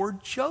for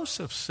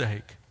Joseph's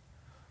sake.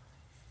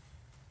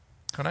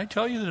 Can I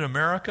tell you that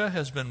America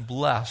has been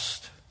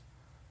blessed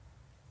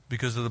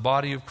because of the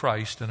body of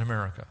Christ in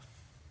America?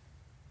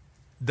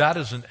 That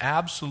is an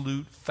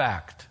absolute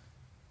fact.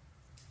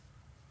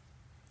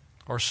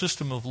 Our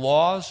system of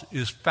laws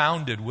is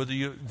founded, whether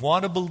you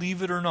want to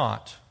believe it or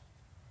not.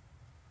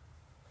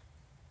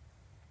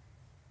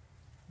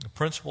 The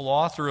principal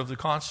author of the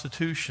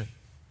Constitution,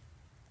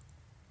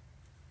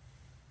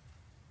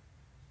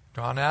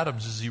 John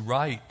Adams, as he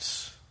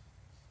writes,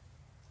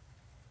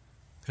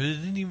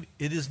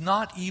 it is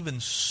not even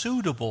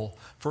suitable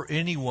for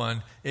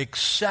anyone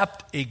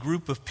except a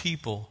group of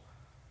people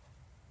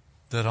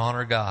that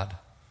honor God,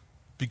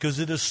 because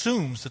it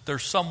assumes that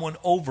there's someone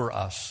over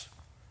us.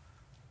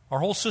 Our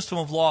whole system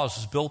of laws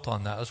is built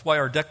on that. That's why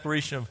our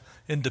Declaration of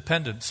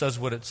Independence says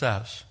what it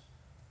says.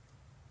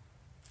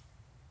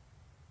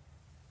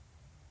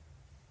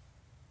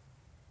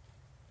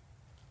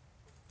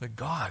 That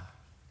God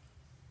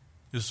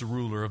is the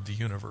ruler of the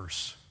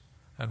universe.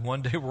 And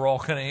one day we're all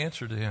going to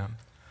answer to Him.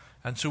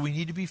 And so we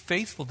need to be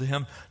faithful to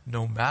Him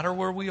no matter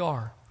where we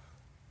are.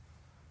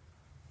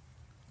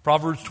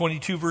 Proverbs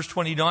 22 verse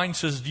 29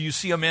 says, "Do you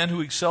see a man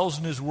who excels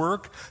in his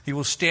work? He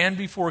will stand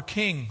before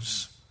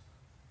kings.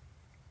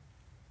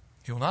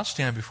 He will not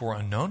stand before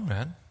unknown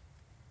men."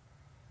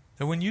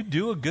 And when you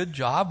do a good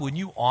job, when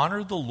you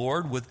honor the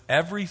Lord with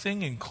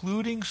everything,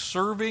 including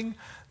serving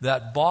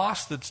that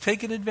boss that's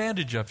taken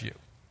advantage of you,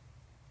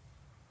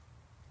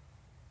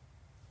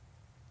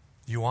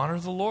 you honor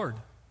the Lord.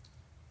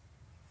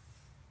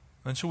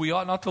 And so we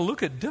ought not to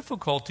look at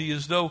difficulty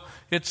as though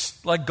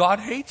it's like God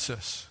hates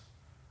us.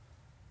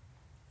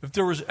 If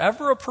there was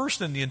ever a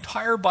person in the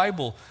entire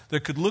Bible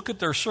that could look at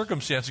their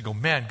circumstance and go,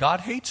 man,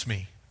 God hates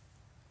me,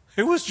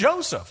 it was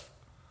Joseph.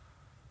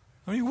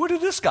 I mean, what did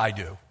this guy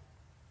do?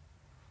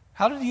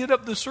 How did he end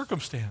up in this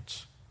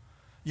circumstance?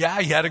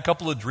 Yeah, he had a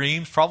couple of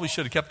dreams, probably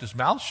should have kept his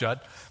mouth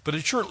shut, but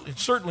it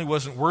certainly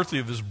wasn't worthy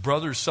of his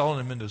brothers selling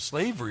him into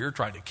slavery or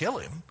trying to kill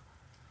him.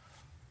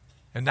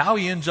 And now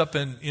he ends up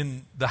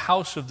in the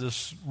house of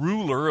this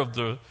ruler of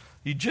the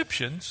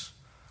Egyptians.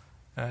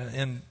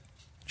 And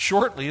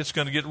shortly it's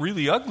going to get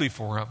really ugly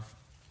for him.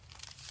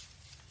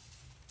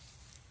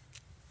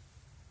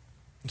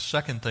 The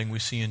second thing we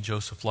see in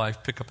Joseph's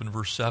life, pick up in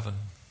verse 7.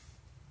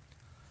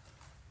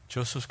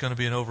 Joseph's going to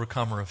be an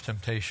overcomer of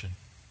temptation.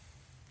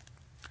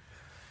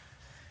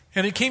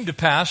 And it came to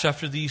pass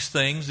after these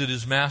things that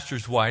his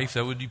master's wife,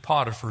 that would be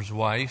Potiphar's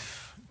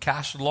wife,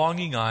 cast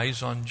longing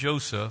eyes on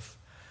Joseph,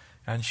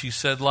 and she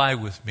said, "Lie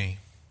with me."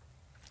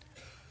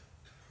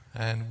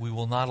 And we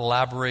will not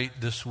elaborate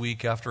this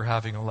week after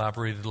having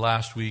elaborated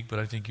last week, but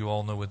I think you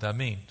all know what that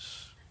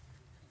means.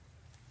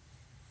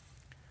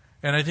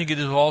 And I think it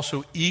is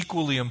also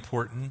equally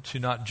important to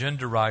not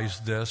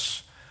genderize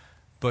this,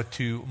 but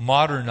to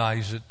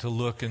modernize it, to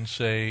look and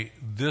say,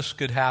 this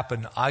could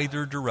happen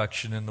either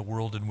direction in the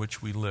world in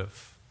which we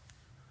live.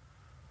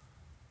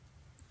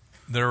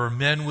 There are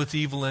men with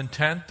evil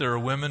intent, there are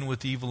women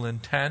with evil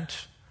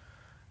intent,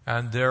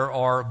 and there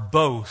are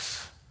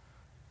both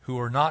who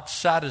are not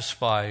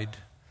satisfied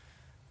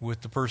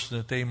with the person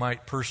that they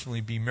might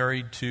personally be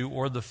married to,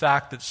 or the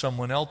fact that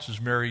someone else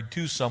is married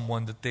to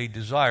someone that they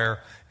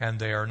desire, and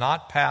they are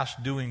not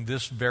past doing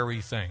this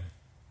very thing.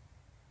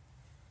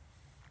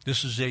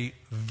 This is a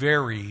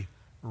very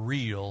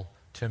real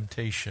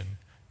temptation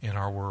in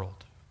our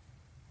world.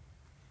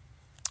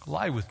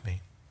 Lie with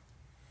me.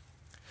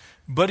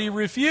 But he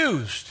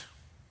refused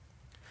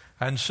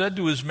and said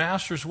to his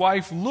master's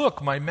wife,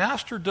 "Look, my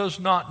master does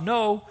not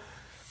know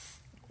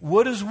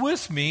what is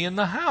with me in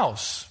the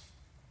house,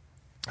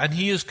 and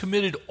he has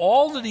committed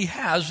all that he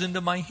has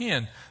into my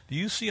hand." Do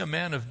you see a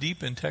man of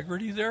deep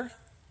integrity there?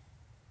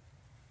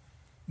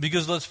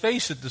 Because let's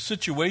face it, the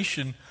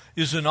situation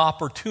is an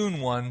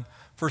opportune one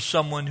for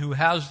someone who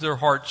has their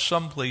heart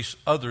someplace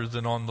other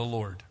than on the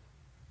Lord.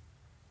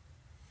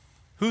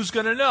 Who's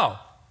going to know?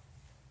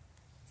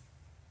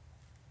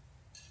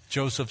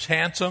 Joseph's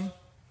handsome.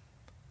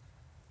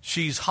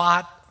 She's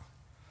hot.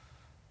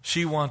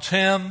 She wants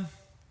him.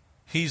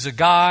 He's a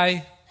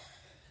guy.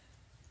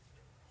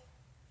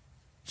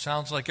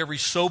 Sounds like every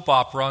soap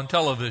opera on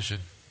television.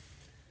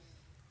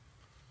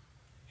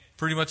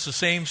 Pretty much the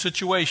same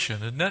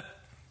situation, isn't it?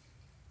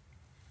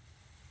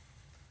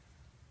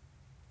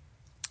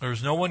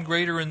 There's no one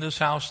greater in this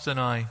house than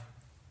I,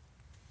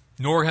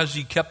 nor has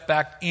he kept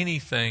back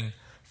anything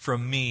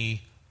from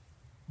me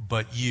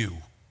but you.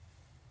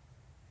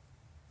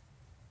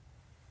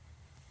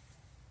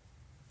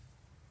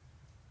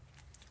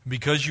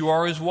 Because you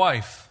are his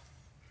wife.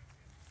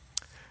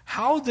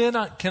 How then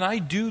can I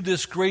do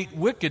this great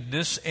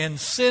wickedness and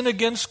sin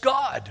against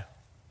God?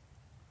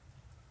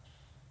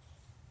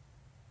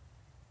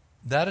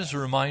 That is a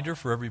reminder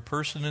for every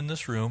person in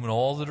this room and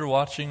all that are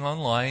watching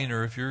online,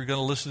 or if you're going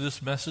to listen to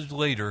this message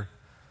later,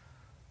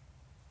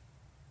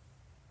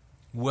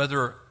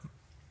 whether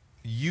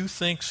you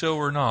think so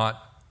or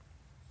not,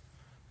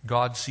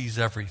 God sees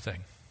everything.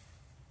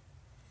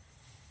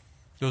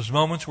 Those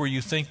moments where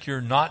you think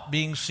you're not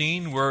being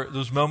seen, where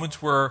those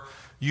moments where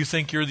you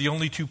think you're the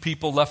only two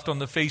people left on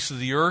the face of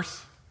the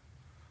earth.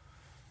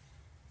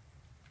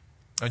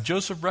 And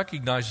Joseph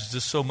recognizes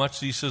this so much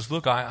that he says,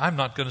 look, I'm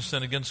not going to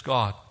sin against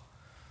God.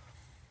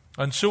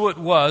 And so it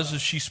was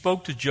as she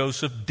spoke to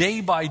Joseph day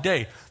by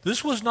day.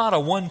 This was not a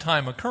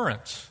one-time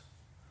occurrence.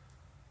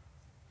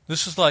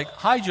 This is like,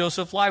 hi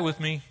Joseph, lie with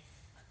me.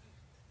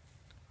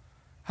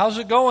 How's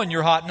it going,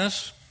 your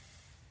hotness?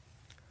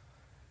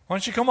 Why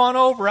don't you come on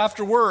over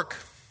after work?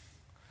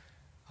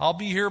 I'll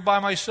be here by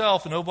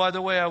myself. And oh, by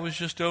the way, I was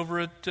just over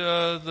at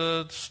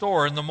the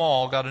store in the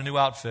mall, got a new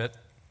outfit.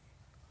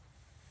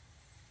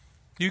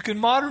 You can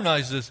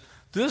modernize this.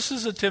 This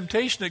is a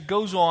temptation that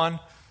goes on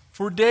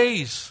for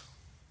days.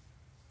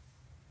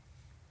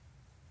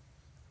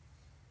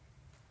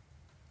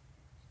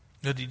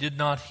 That he did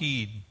not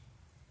heed,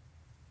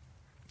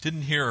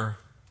 didn't hear her,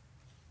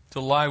 to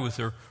lie with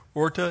her,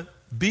 or to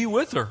be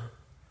with her.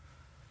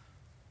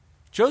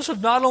 Joseph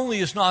not only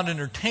is not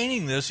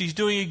entertaining this, he's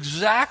doing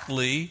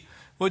exactly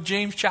what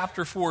James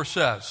chapter 4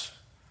 says.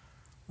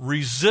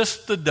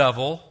 Resist the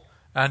devil,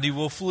 and he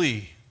will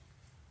flee.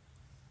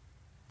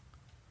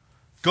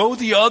 Go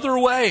the other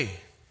way.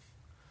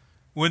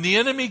 When the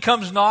enemy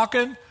comes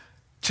knocking,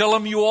 tell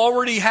him you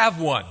already have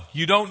one.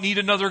 You don't need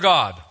another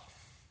God.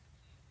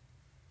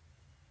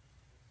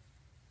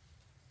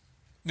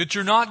 That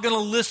you're not going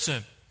to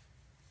listen.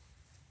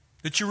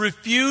 That you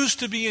refuse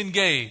to be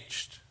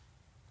engaged.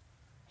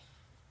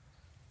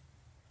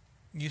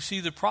 You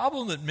see, the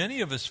problem that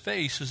many of us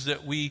face is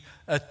that we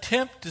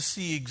attempt to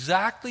see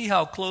exactly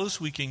how close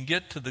we can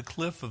get to the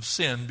cliff of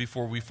sin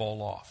before we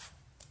fall off.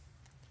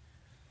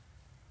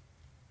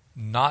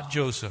 Not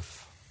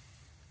Joseph.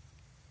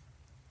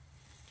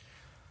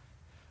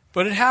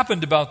 But it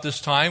happened about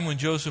this time when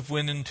Joseph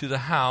went into the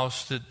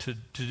house to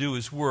do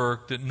his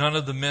work, that none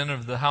of the men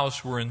of the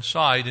house were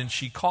inside, and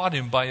she caught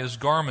him by his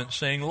garment,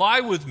 saying,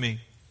 lie with me.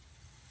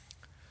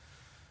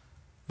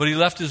 But he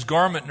left his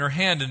garment in her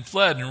hand and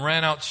fled and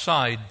ran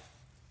outside.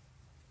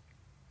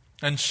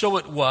 And so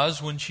it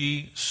was, when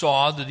she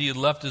saw that he had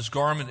left his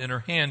garment in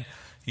her hand,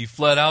 he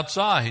fled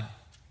outside.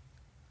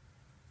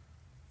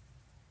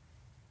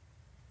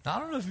 Now, I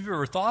don't know if you've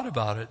ever thought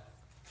about it.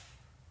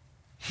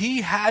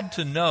 He had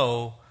to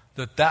know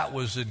that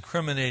was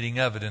incriminating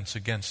evidence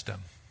against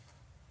him.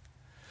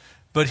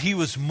 But he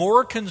was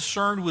more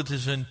concerned with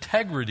his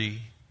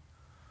integrity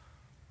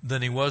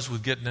than he was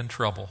with getting in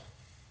trouble.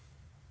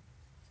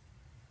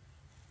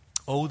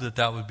 Oh,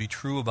 that would be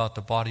true about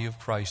the body of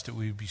Christ, that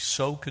we would be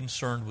so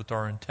concerned with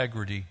our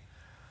integrity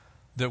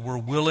that we're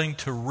willing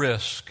to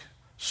risk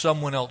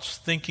someone else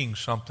thinking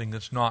something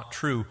that's not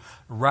true,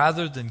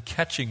 rather than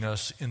catching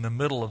us in the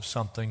middle of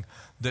something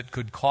that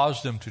could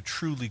cause them to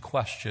truly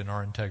question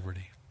our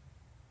integrity.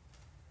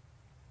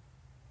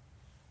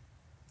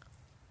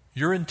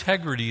 Your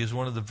integrity is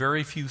one of the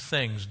very few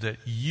things that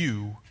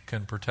you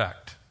can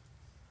protect.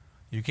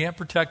 You can't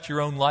protect your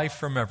own life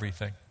from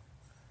everything,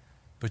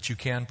 but you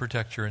can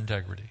protect your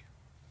integrity.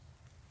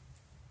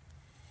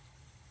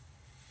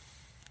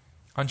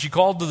 And she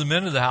called to the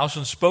men of the house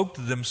and spoke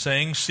to them,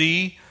 saying,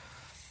 see,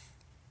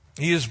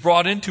 he has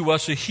brought into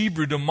us a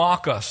Hebrew to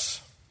mock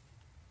us.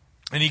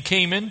 And he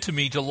came in to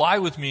me to lie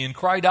with me, and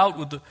cried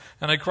out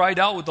I cried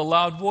out with a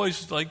loud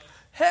voice, like,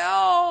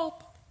 help!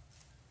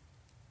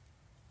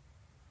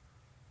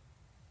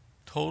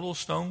 Total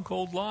stone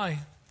cold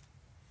lie.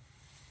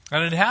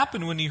 And it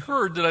happened when he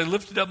heard that I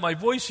lifted up my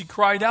voice, he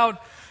cried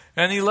out,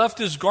 and he left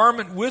his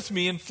garment with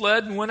me and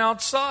fled and went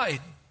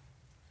outside.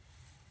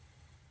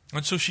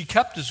 And so she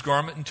kept his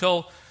garment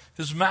until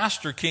his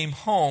master came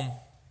home.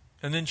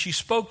 And then she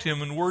spoke to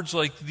him in words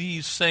like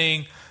these,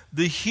 saying,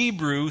 the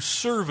Hebrew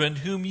servant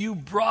whom you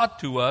brought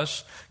to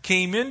us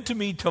came in to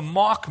me to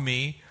mock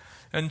me.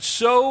 And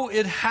so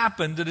it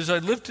happened that as I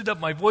lifted up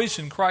my voice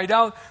and cried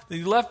out, that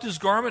he left his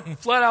garment and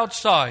fled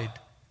outside.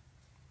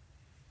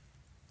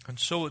 And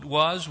so it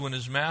was, when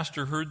his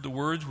master heard the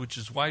words which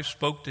his wife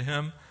spoke to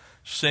him,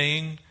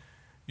 saying,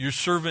 your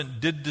servant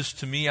did this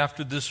to me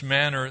after this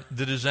manner,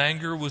 that his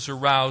anger was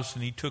aroused,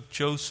 and he took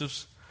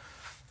Joseph's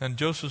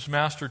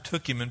master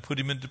took him and put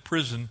him into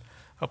prison,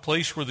 a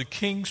place where the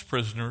king's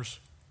prisoners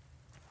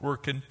were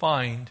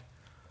confined,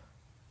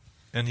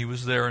 and he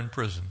was there in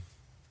prison.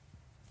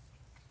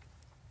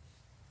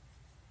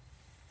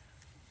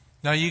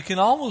 Now you can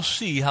almost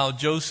see how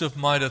Joseph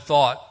might have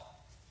thought,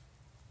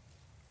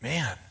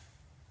 man,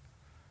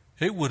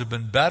 it would have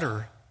been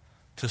better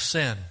to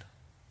sin.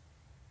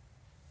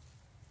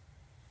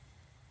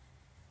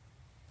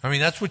 I mean,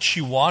 that's what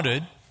she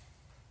wanted.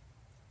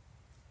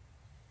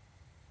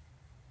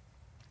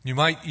 You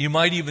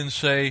might even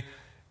say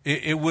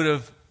it would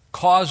have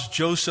caused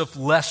Joseph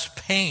less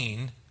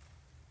pain.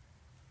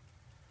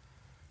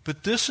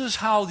 But this is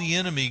how the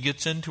enemy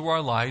gets into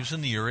our lives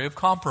in the area of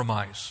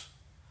compromise.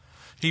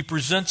 He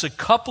presents a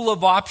couple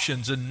of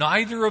options, and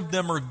neither of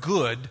them are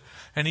good,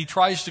 and he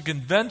tries to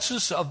convince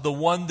us of the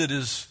one that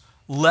is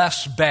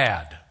less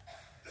bad.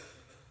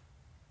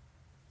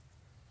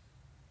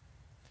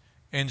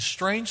 And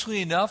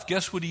strangely enough,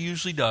 guess what he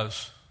usually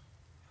does?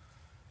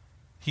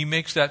 He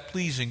makes that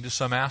pleasing to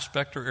some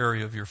aspect or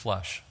area of your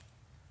flesh.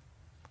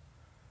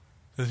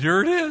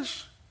 Here it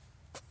is.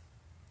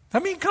 I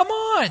mean, come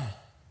on. I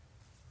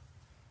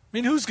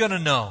mean, who's going to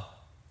know?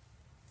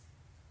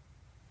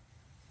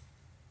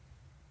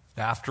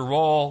 After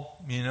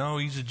all,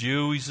 he's a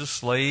Jew, he's a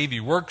slave, he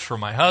works for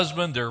my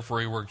husband, therefore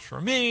he works for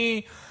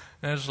me.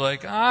 And it's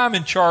like, I'm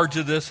in charge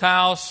of this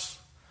house.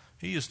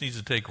 He just needs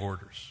to take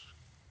orders.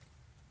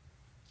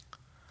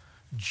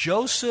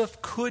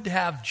 Joseph could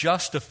have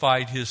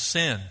justified his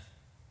sin.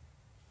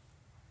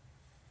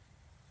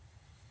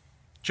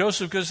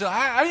 Joseph could say,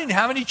 I didn't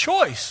have any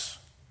choice.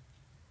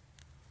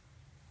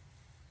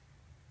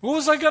 What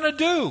was I going to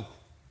do?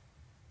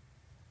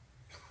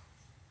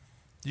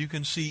 You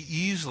can see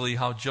easily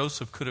how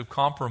Joseph could have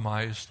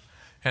compromised,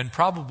 and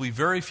probably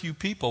very few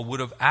people would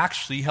have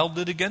actually held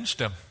it against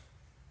him.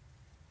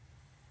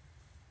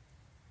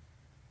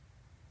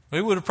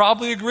 They would have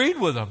probably agreed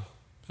with him.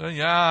 Saying,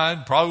 yeah,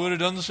 I probably would have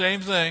done the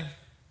same thing.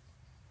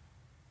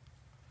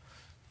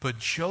 But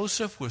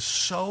Joseph was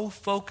so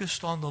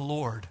focused on the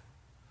Lord.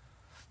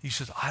 He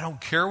said, I don't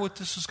care what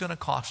this is going to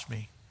cost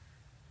me.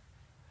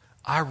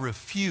 I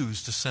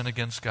refuse to sin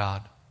against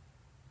God.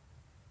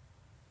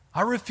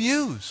 I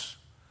refuse.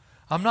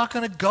 I'm not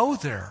going to go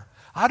there.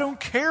 I don't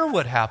care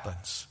what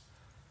happens.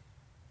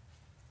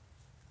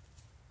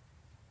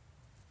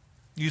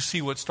 You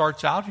see, what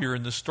starts out here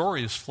in the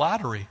story is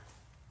flattery.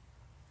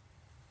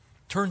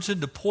 Turns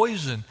into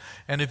poison.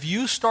 And if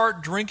you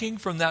start drinking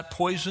from that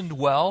poisoned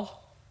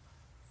well,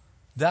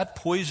 that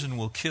poison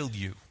will kill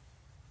you.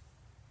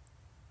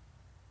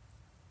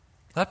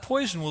 That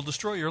poison will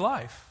destroy your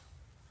life.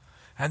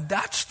 And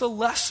that's the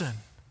lesson.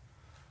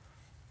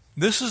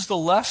 This is the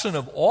lesson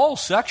of all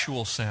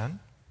sexual sin.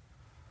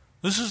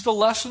 This is the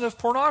lesson of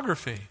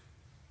pornography.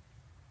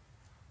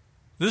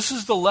 This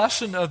is the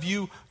lesson of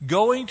you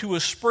going to a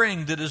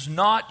spring that is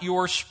not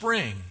your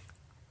spring.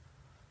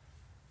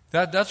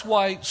 That's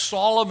why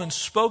Solomon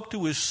spoke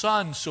to his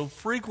son so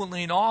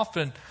frequently and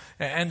often,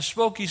 and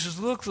spoke, he says,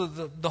 look,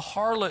 the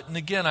harlot, and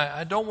again,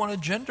 I don't want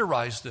to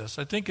genderize this.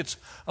 I think it's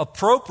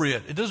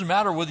appropriate. It doesn't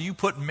matter whether you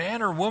put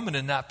man or woman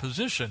in that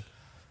position.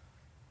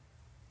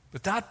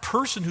 But that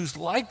person who's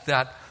like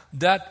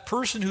that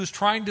person who's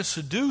trying to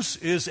seduce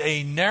is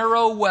a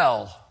narrow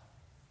well.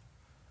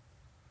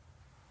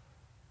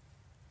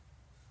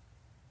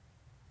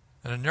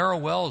 And a narrow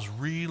well is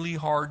really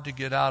hard to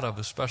get out of,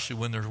 especially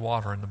when there's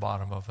water in the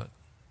bottom of it.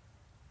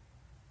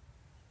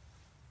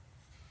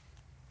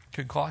 It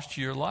could cost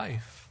you your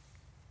life.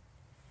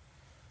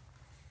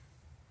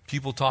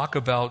 People talk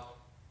about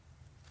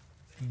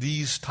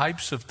these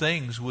types of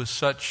things with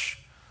such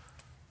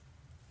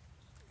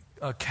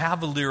a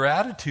cavalier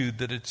attitude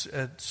that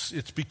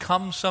it's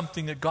become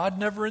something that God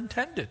never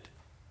intended.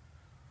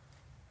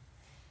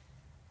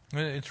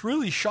 It's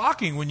really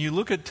shocking when you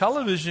look at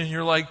television and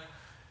you're like,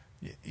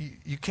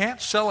 you can't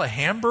sell a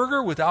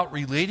hamburger without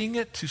relating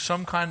it to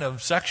some kind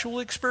of sexual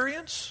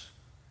experience?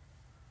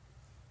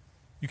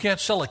 You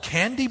can't sell a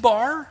candy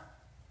bar?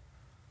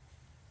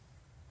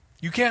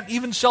 You can't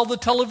even sell the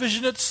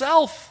television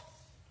itself.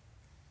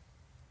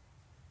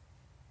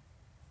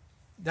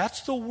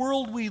 That's the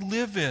world we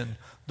live in.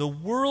 The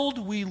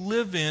world we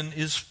live in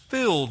is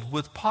filled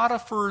with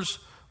Potiphar's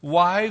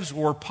wives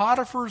or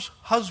Potiphar's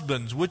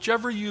husbands,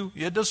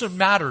 it doesn't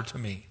matter to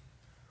me.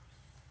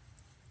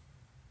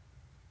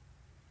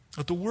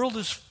 But the world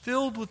is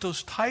filled with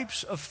those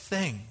types of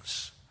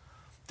things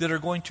that are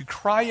going to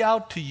cry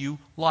out to you,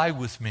 lie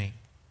with me.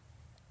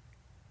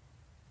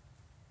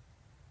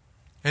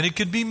 And it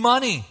can be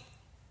money.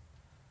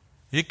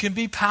 It can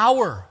be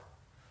power.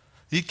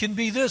 It can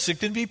be this.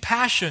 It can be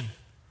passion.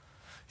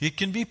 It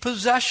can be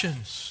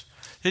possessions.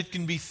 It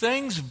can be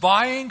things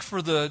vying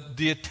for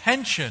the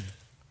attention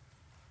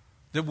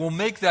that will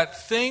make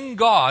that thing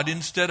God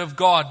instead of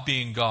God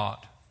being God.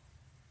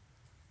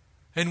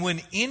 And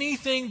when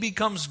anything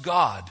becomes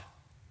God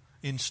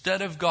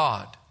instead of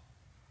God,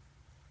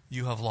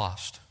 you have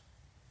lost.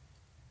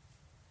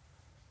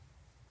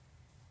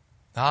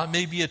 Now, it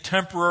may be a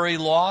temporary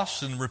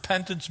loss and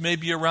repentance may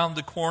be around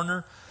the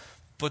corner,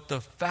 but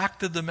the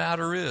fact of the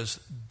matter is,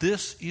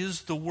 this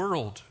is the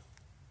world.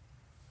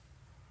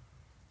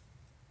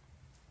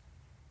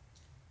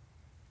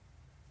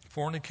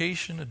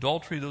 Fornication,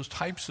 adultery, those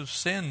types of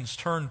sins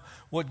turn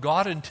what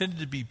God intended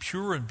to be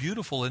pure and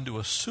beautiful into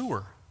a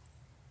sewer.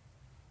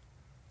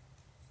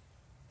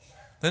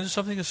 then it's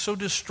something that's so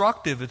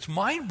destructive. It's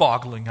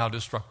mind-boggling how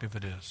destructive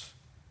it is.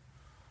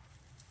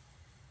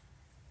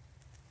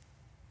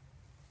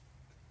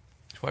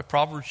 That's why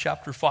Proverbs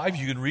chapter 5,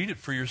 you can read it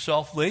for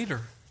yourself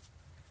later.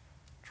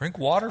 Drink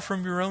water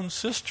from your own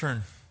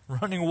cistern,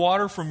 running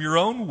water from your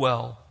own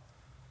well.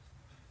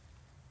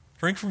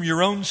 Drink from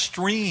your own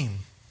stream.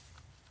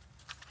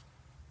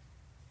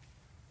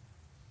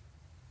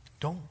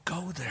 Don't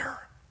go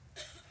there.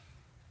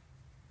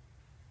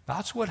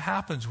 That's what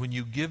happens when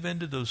you give in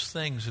to those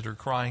things that are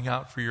crying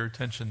out for your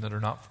attention that are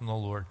not from the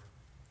Lord.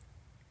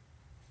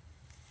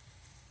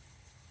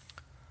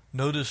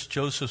 Notice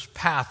Joseph's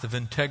path of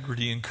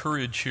integrity and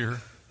courage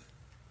here.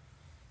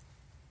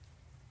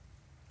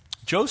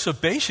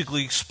 Joseph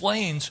basically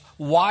explains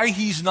why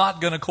he's not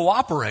going to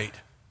cooperate.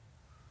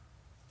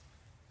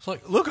 It's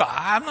like, look,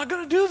 I'm not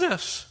going to do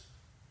this.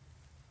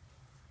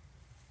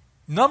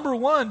 Number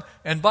one,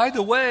 and by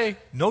the way,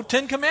 no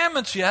 10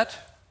 Commandments yet.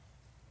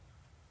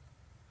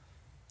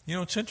 You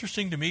know, it's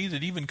interesting to me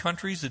that even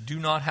countries that do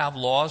not have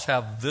laws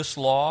have this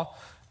law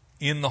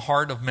in the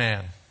heart of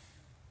man.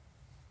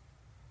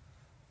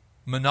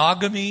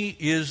 Monogamy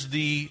is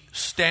the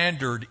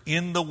standard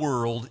in the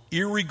world,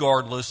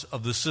 irregardless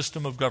of the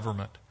system of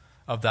government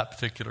of that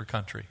particular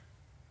country.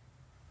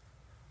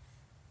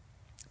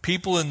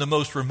 People in the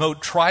most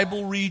remote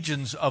tribal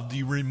regions of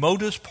the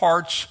remotest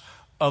parts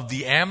of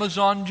the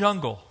Amazon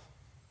jungle,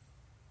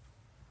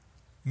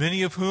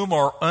 many of whom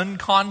are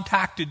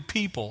uncontacted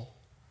people,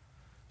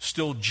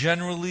 still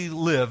generally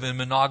live in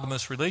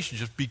monogamous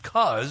relationships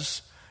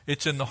because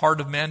it's in the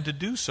heart of man to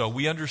do so.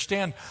 We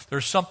understand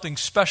there's something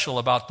special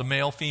about the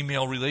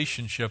male-female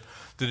relationship,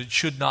 that it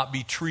should not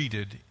be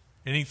treated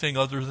anything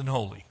other than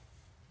holy.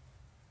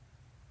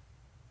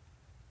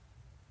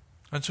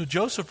 And so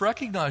Joseph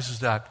recognizes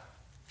that.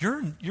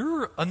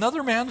 You're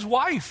another man's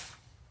wife.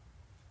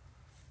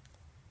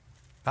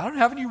 I don't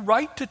have any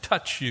right to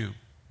touch you.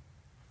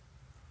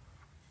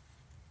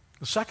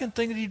 The second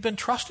thing, that he'd been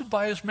trusted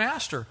by his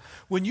master.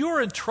 When you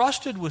are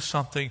entrusted with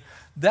something,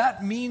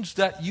 that means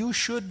that you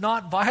should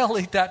not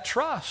violate that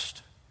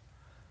trust.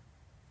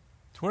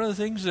 It's one of the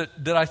things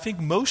that I think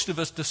most of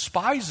us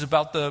despise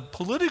about the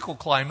political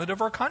climate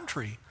of our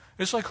country.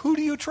 It's like, who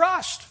do you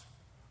trust?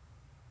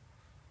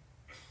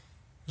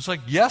 It's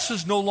like, yes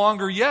is no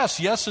longer yes.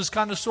 Yes is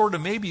kind of sort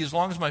of maybe, as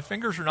long as my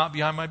fingers are not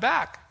behind my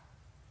back.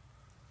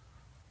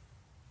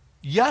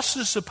 Yes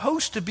is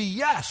supposed to be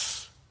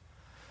yes.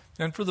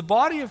 And for the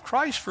body of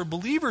Christ, for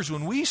believers,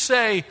 when we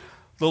say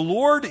the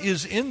Lord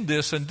is in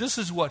this and this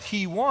is what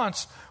He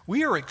wants,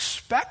 we are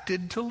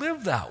expected to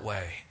live that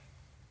way.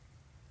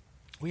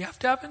 We have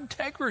to have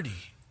integrity.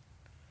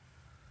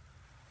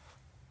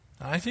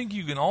 And I think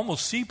you can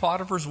almost see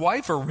Potiphar's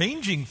wife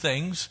arranging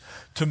things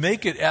to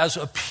make it as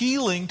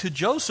appealing to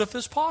Joseph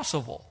as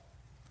possible.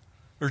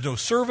 There's no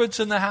servants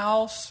in the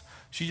house.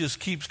 She just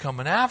keeps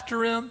coming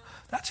after him.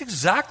 That's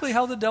exactly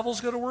how the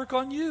devil's going to work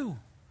on you.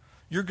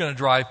 You're going to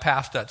drive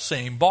past that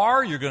same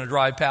bar. You're going to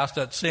drive past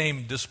that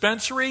same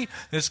dispensary. And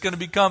it's going to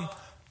become,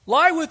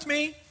 lie with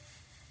me.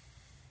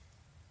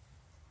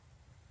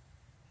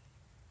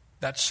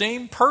 That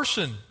same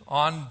person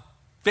on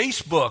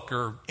Facebook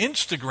or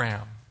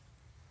Instagram.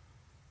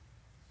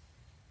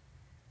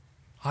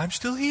 I'm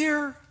still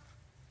here.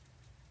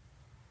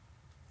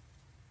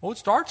 Well, it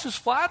starts as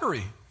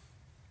flattery.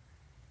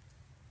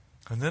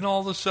 And then all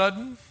of a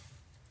sudden,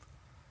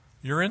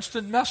 you're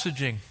instant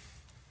messaging.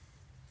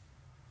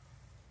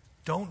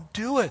 Don't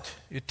do it.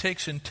 It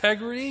takes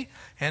integrity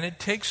and it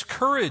takes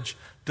courage.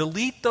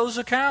 Delete those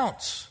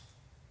accounts.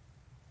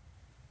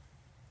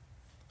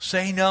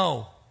 Say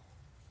no.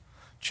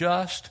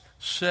 Just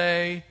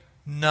say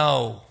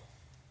no.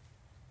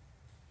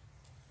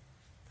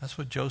 That's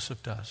what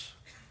Joseph does.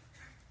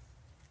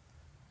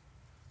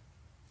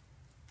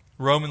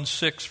 Romans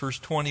 6, verse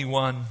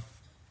 21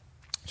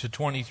 to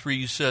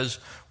 23 says,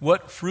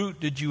 "What fruit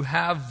did you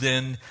have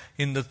then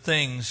in the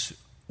things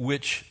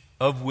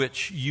of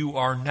which you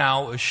are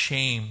now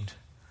ashamed?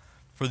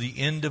 For the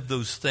end of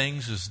those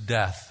things is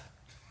death."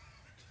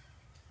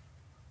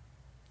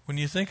 When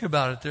you think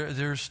about it,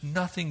 there's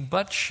nothing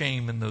but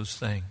shame in those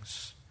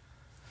things.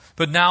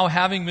 But now,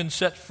 having been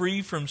set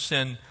free from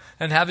sin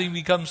and having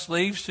become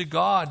slaves to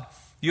God,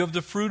 you have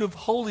the fruit of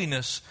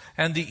holiness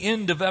and the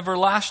end of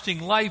everlasting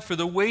life. For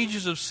the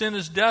wages of sin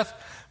is death,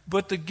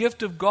 but the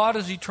gift of God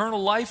is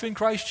eternal life in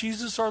Christ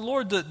Jesus our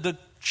Lord. The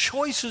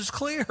choice is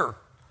clear.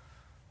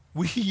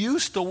 We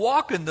used to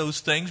walk in those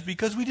things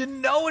because we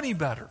didn't know any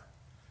better.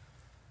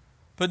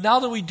 But now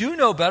that we do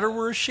know better,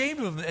 we're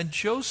ashamed of them. And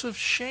Joseph's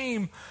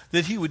shame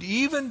that he would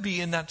even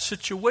be in that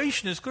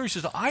situation is clear. He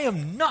says, I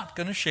am not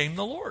going to shame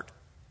the Lord.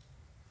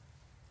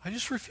 I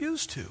just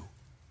refuse to.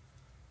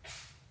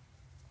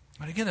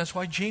 And again, that's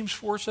why James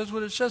 4 says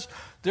what it says.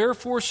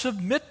 Therefore,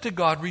 submit to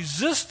God.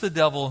 Resist the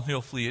devil and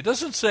he'll flee. It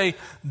doesn't say,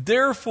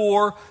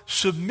 therefore,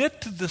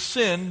 submit to the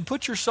sin,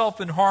 put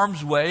yourself in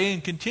harm's way,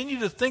 and continue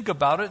to think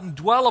about it and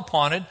dwell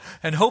upon it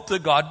and hope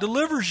that God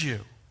delivers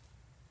you.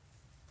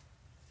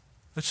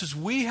 It says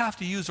we have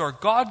to use our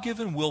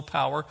God-given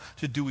willpower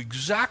to do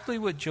exactly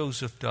what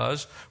Joseph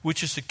does,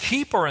 which is to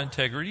keep our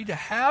integrity, to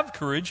have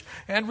courage,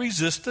 and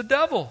resist the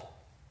devil.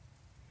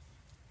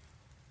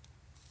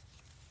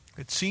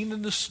 It's seen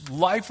in the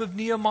life of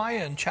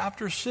Nehemiah in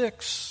chapter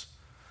 6.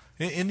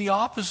 In the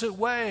opposite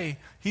way,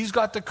 he's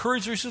got the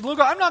courage where he says, look,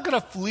 I'm not going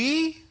to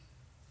flee.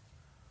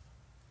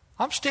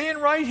 I'm staying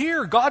right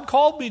here. God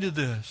called me to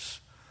this.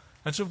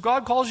 And so if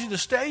God calls you to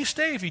stay,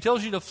 stay. If he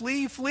tells you to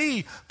flee,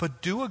 flee.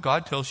 But do what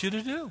God tells you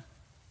to do.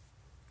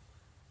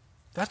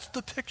 That's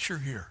the picture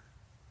here.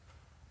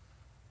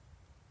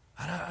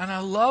 And I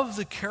love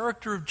the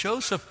character of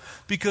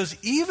Joseph, because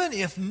even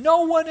if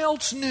no one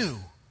else knew,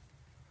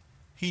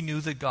 he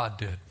knew that God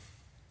did.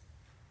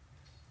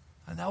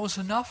 And that was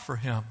enough for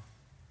him.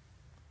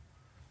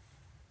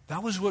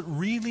 That was what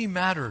really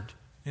mattered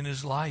in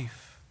his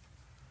life.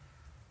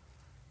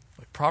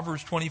 Like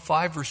Proverbs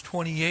 25 verse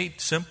 28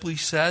 simply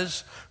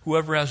says,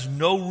 whoever has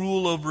no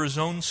rule over his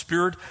own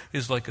spirit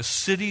is like a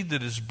city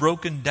that is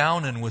broken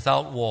down and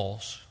without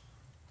walls.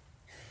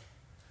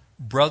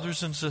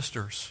 Brothers and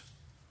sisters,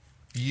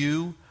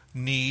 you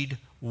need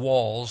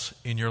walls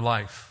in your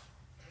life.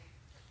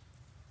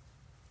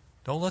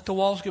 Don't let the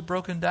walls get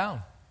broken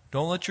down.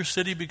 Don't let your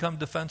city become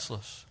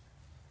defenseless.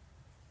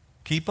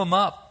 Keep them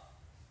up.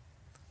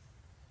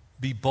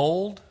 Be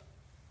bold,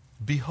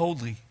 be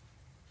holy.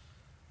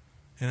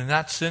 And in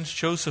that sense,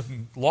 Joseph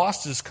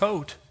lost his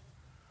coat,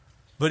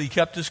 but he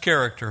kept his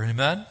character.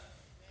 Amen?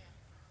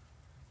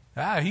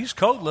 He's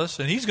coatless,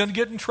 and he's going to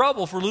get in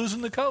trouble for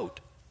losing the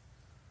coat.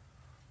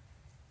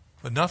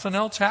 But nothing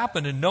else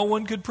happened, and no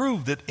one could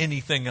prove that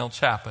anything else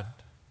happened.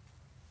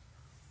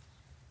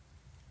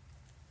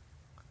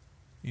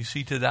 You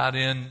see, to that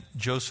end,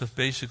 Joseph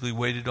basically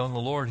waited on the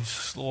Lord. He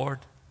says, Lord,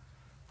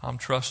 I'm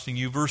trusting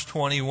you. Verse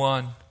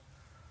 21.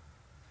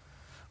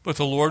 But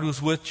the Lord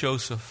was with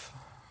Joseph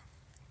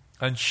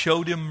and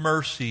showed him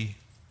mercy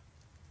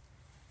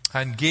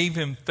and gave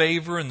him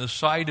favor in the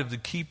sight of the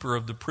keeper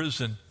of the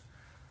prison.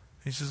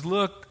 He says,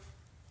 look,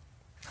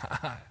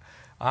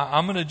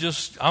 I'm going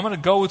to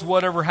go with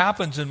whatever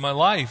happens in my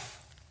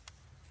life.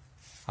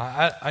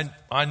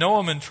 I know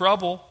I'm in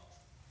trouble.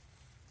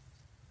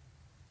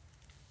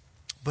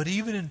 But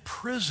even in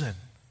prison,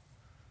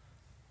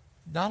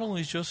 not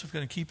only is Joseph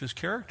going to keep his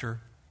character,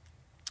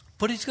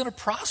 but he's going to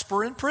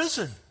prosper in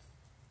prison.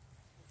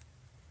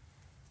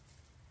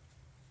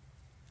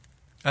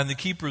 And the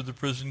keeper of the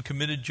prison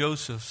committed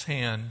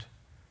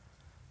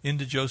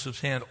into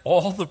Joseph's hand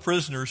all the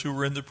prisoners who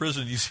were in the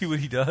prison. You see what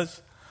he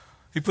does?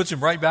 He puts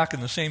him right back in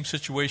the same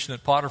situation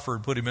that Potiphar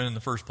had put him in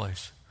the first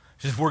place.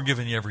 He says, we're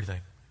giving you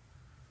everything.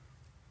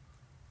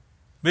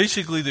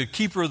 Basically, the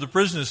keeper of the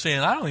prison is saying,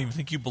 I don't even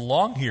think you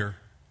belong here.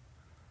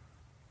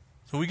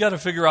 So we got to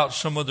figure out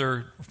some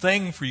other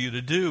thing for you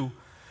to do.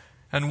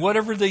 And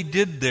whatever they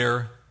did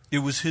there, it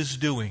was his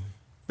doing.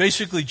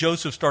 Basically,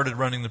 Joseph started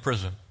running the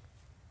prison.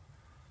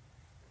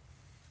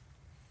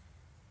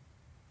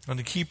 And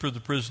the keeper of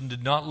the prison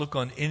did not look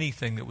on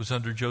anything that was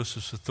under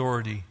Joseph's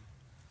authority.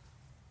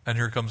 And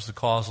here comes the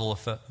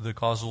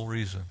causal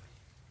reason.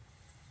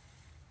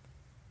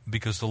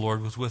 Because the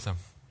Lord was with him.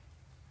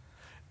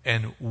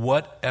 And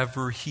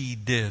whatever he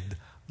did,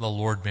 the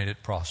Lord made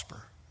it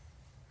prosper.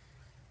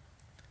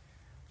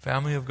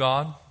 Family of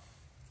God,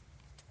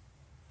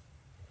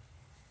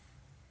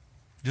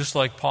 just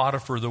like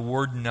Potiphar, the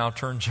warden now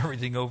turns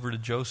everything over to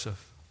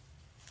Joseph.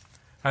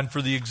 And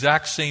for the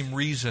exact same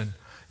reason,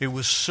 it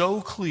was so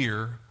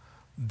clear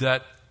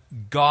that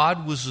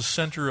God was the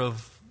center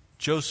of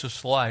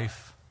Joseph's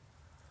life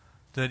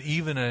that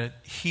even a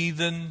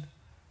heathen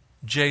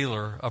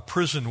jailer, a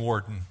prison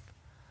warden,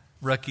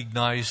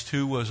 recognized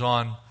who was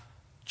on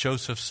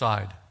Joseph's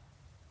side.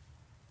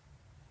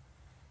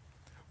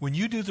 When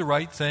you do the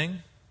right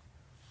thing,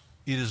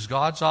 it is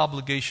God's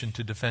obligation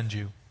to defend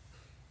you.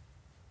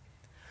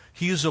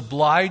 He is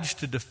obliged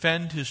to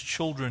defend his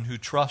children who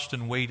trust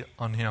and wait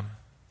on him.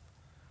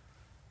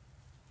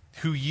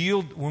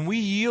 When we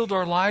yield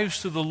our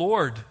lives to the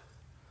Lord,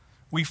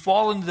 we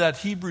fall into that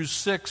Hebrews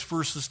 6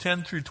 verses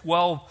 10 through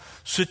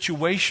 12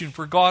 situation.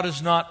 For God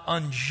is not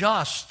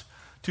unjust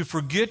to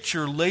forget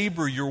your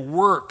labor, your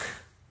work,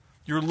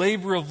 your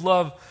labor of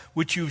love,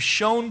 which you've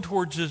shown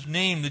towards his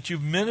name, that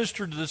you've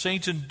ministered to the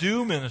saints and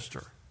do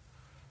minister.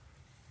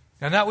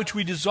 And that which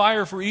we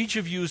desire for each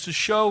of you is to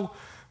show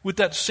with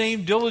that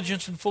same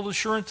diligence and full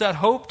assurance that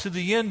hope to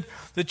the end,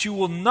 that you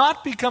will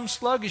not become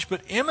sluggish,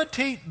 but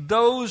imitate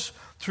those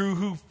through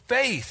whom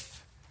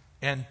faith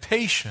and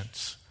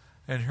patience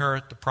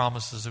inherit the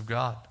promises of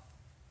God.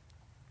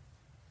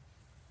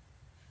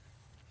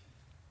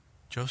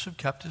 Joseph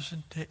kept his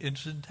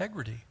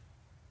integrity.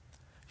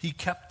 He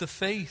kept the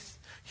faith.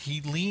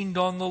 He leaned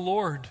on the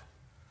Lord.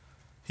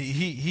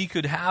 He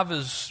could have,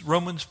 as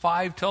Romans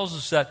 5 tells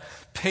us, that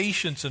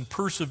patience and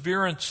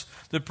perseverance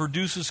that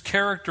produces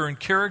character, and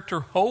character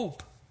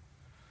hope.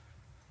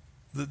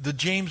 The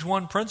James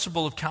 1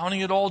 principle of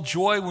counting it all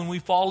joy when we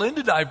fall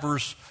into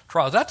diverse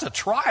trials. That's a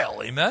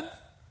trial, amen?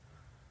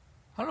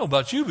 I don't know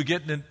about you, but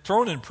getting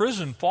thrown in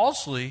prison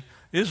falsely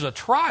is a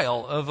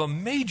trial of a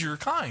major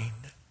kind.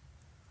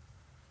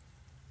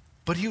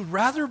 But he would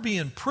rather be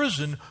in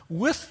prison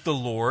with the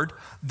Lord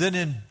than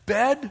in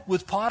bed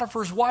with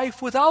Potiphar's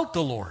wife without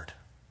the Lord.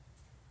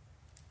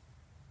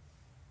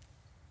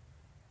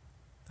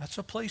 That's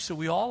a place that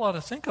we all ought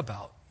to think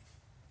about.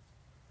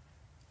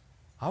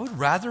 I would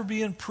rather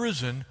be in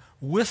prison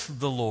with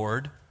the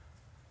Lord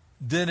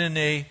than in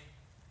a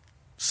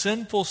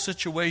sinful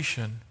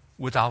situation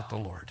without the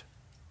Lord.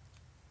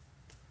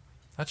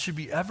 That should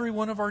be every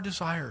one of our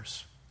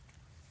desires.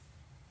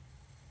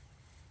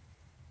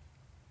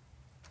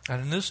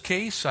 And in this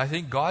case, I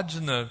think God's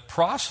in the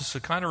process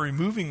of kind of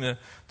removing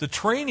the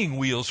training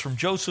wheels from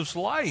Joseph's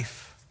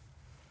life.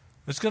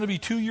 It's going to be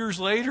 2 years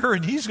later,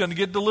 and he's going to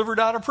get delivered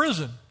out of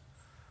prison.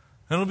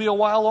 And it'll be a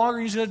while longer,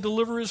 he's going to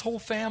deliver his whole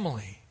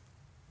family.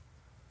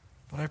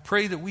 But I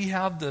pray that we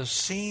have the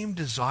same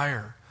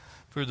desire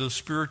for those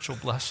spiritual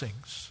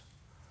blessings.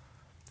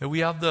 That we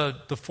have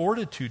the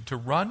fortitude to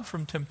run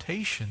from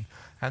temptation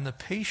and the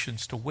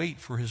patience to wait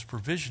for his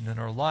provision in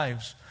our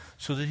lives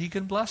so that he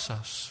can bless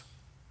us.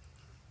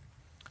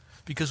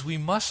 Because we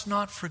must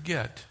not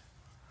forget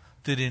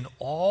that in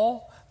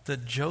all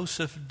that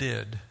Joseph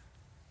did,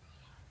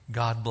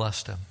 God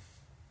blessed him.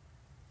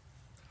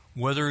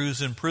 Whether he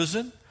was in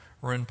prison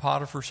or in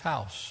Potiphar's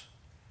house.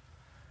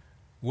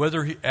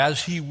 Whether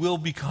as he will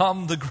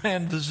become the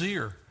Grand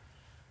Vizier.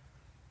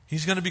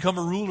 He's going to become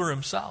a ruler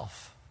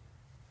himself.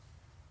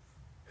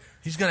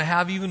 He's going to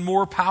have even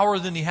more power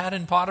than he had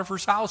in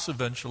Potiphar's house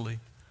eventually.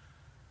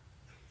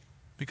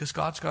 Because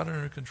God's got it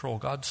under control.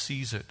 God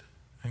sees it.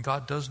 And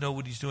God does know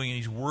what he's doing, and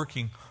he's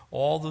working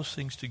all those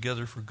things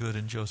together for good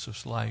in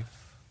Joseph's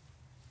life.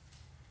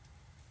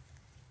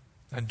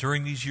 And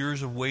during these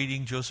years of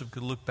waiting, Joseph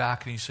could look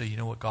back and he'd say, you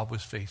know what, God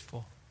was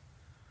faithful.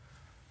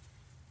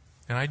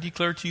 And I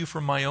declare to you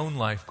from my own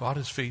life, God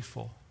is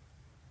faithful.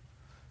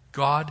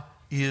 God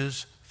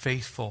is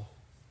faithful.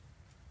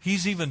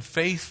 He's even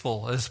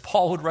faithful, as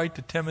Paul would write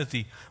to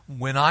Timothy,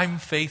 when I'm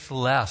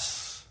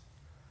faithless,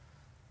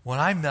 when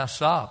I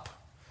mess up,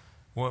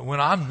 when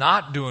I'm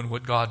not doing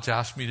what God's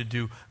asked me to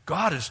do,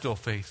 God is still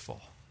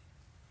faithful.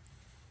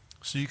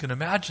 So you can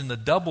imagine the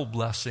double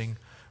blessing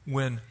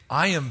when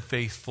I am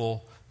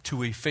faithful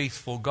to a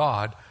faithful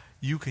God.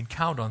 You can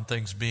count on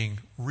things being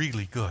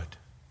really good.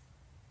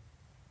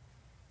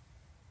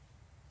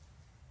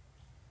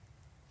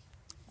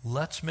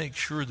 Let's make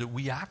sure that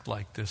we act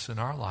like this in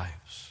our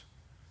lives.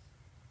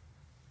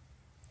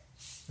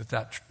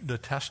 That the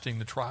testing,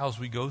 the trials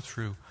we go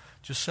through,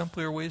 just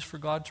simply are ways for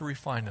God to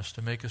refine us,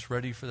 to make us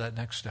ready for that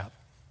next step.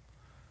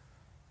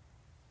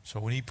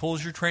 So when he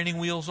pulls your training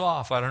wheels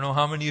off, I don't know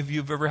how many of you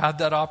have ever had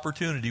that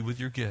opportunity with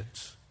your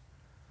kids.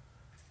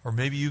 Or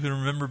maybe you can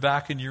remember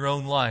back in your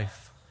own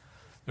life.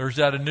 There's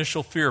that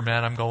initial fear,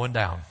 man, I'm going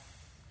down.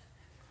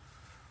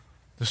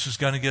 This is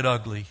going to get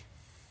ugly.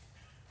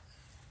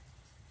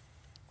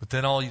 But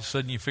then all of a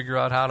sudden you figure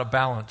out how to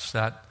balance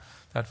that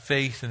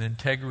faith and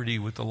integrity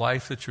with the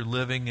life that you're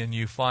living, and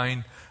you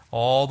find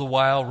all the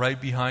while right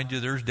behind you,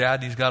 there's Dad,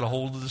 and he's got a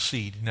hold of the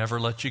seat. He never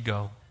let you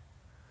go.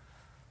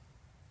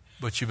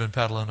 But you've been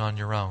pedaling on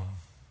your own.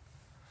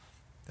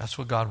 That's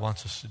what God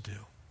wants us to do.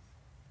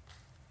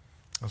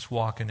 Let's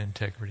walk in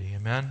integrity.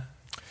 Amen?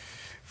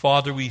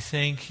 Father, we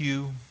thank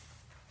you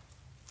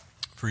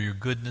for your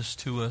goodness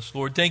to us.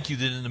 Lord, thank you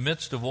that in the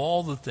midst of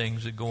all the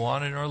things that go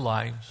on in our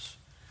lives,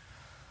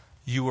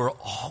 you are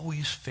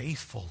always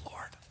faithful, Lord.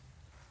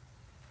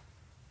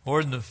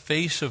 Lord, in the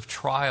face of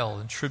trial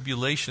and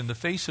tribulation, in the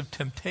face of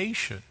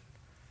temptation,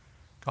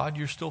 God,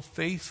 you're still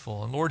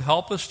faithful. And Lord,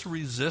 help us to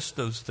resist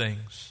those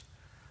things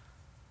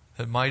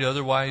that might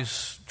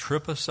otherwise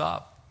trip us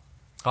up.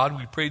 God,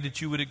 we pray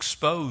that you would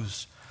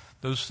expose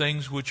those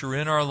things which are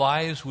in our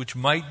lives which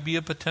might be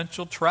a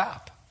potential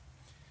trap.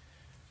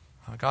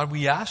 God,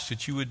 we ask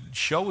that you would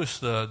show us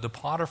the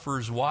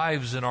Potiphar's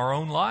wives in our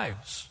own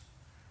lives.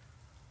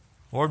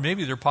 Or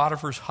maybe they're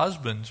Potiphar's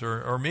husbands,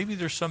 or maybe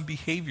there's some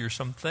behavior,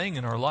 something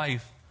in our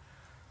life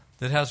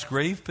that has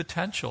grave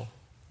potential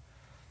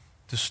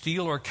to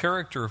steal our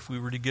character if we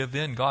were to give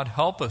in. God,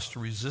 help us to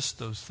resist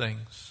those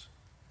things.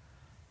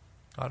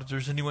 God, if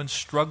there's anyone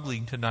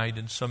struggling tonight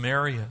in some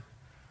area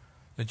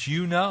that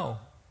you know,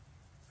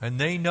 and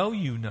they know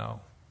you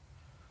know,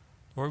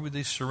 Lord, would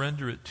they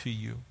surrender it to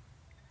you?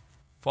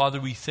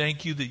 Father, we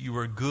thank you that you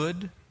are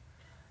good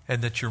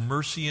and that your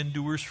mercy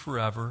endures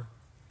forever.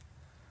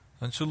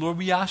 And so, Lord,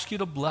 we ask you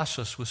to bless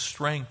us with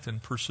strength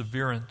and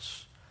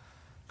perseverance.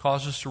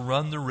 Cause us to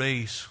run the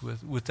race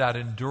with that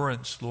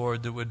endurance,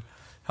 Lord, that would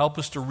help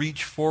us to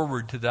reach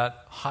forward to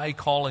that high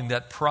calling,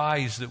 that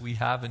prize that we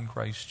have in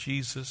Christ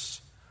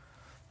Jesus.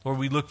 Lord,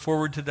 we look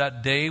forward to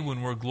that day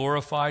when we're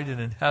glorified and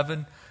in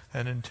heaven.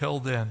 And until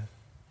then,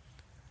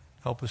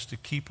 help us to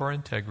keep our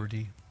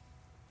integrity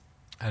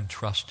and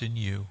trust in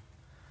you.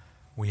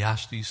 We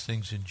ask these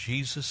things in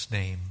Jesus'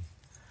 name.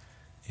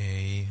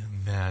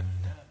 Amen.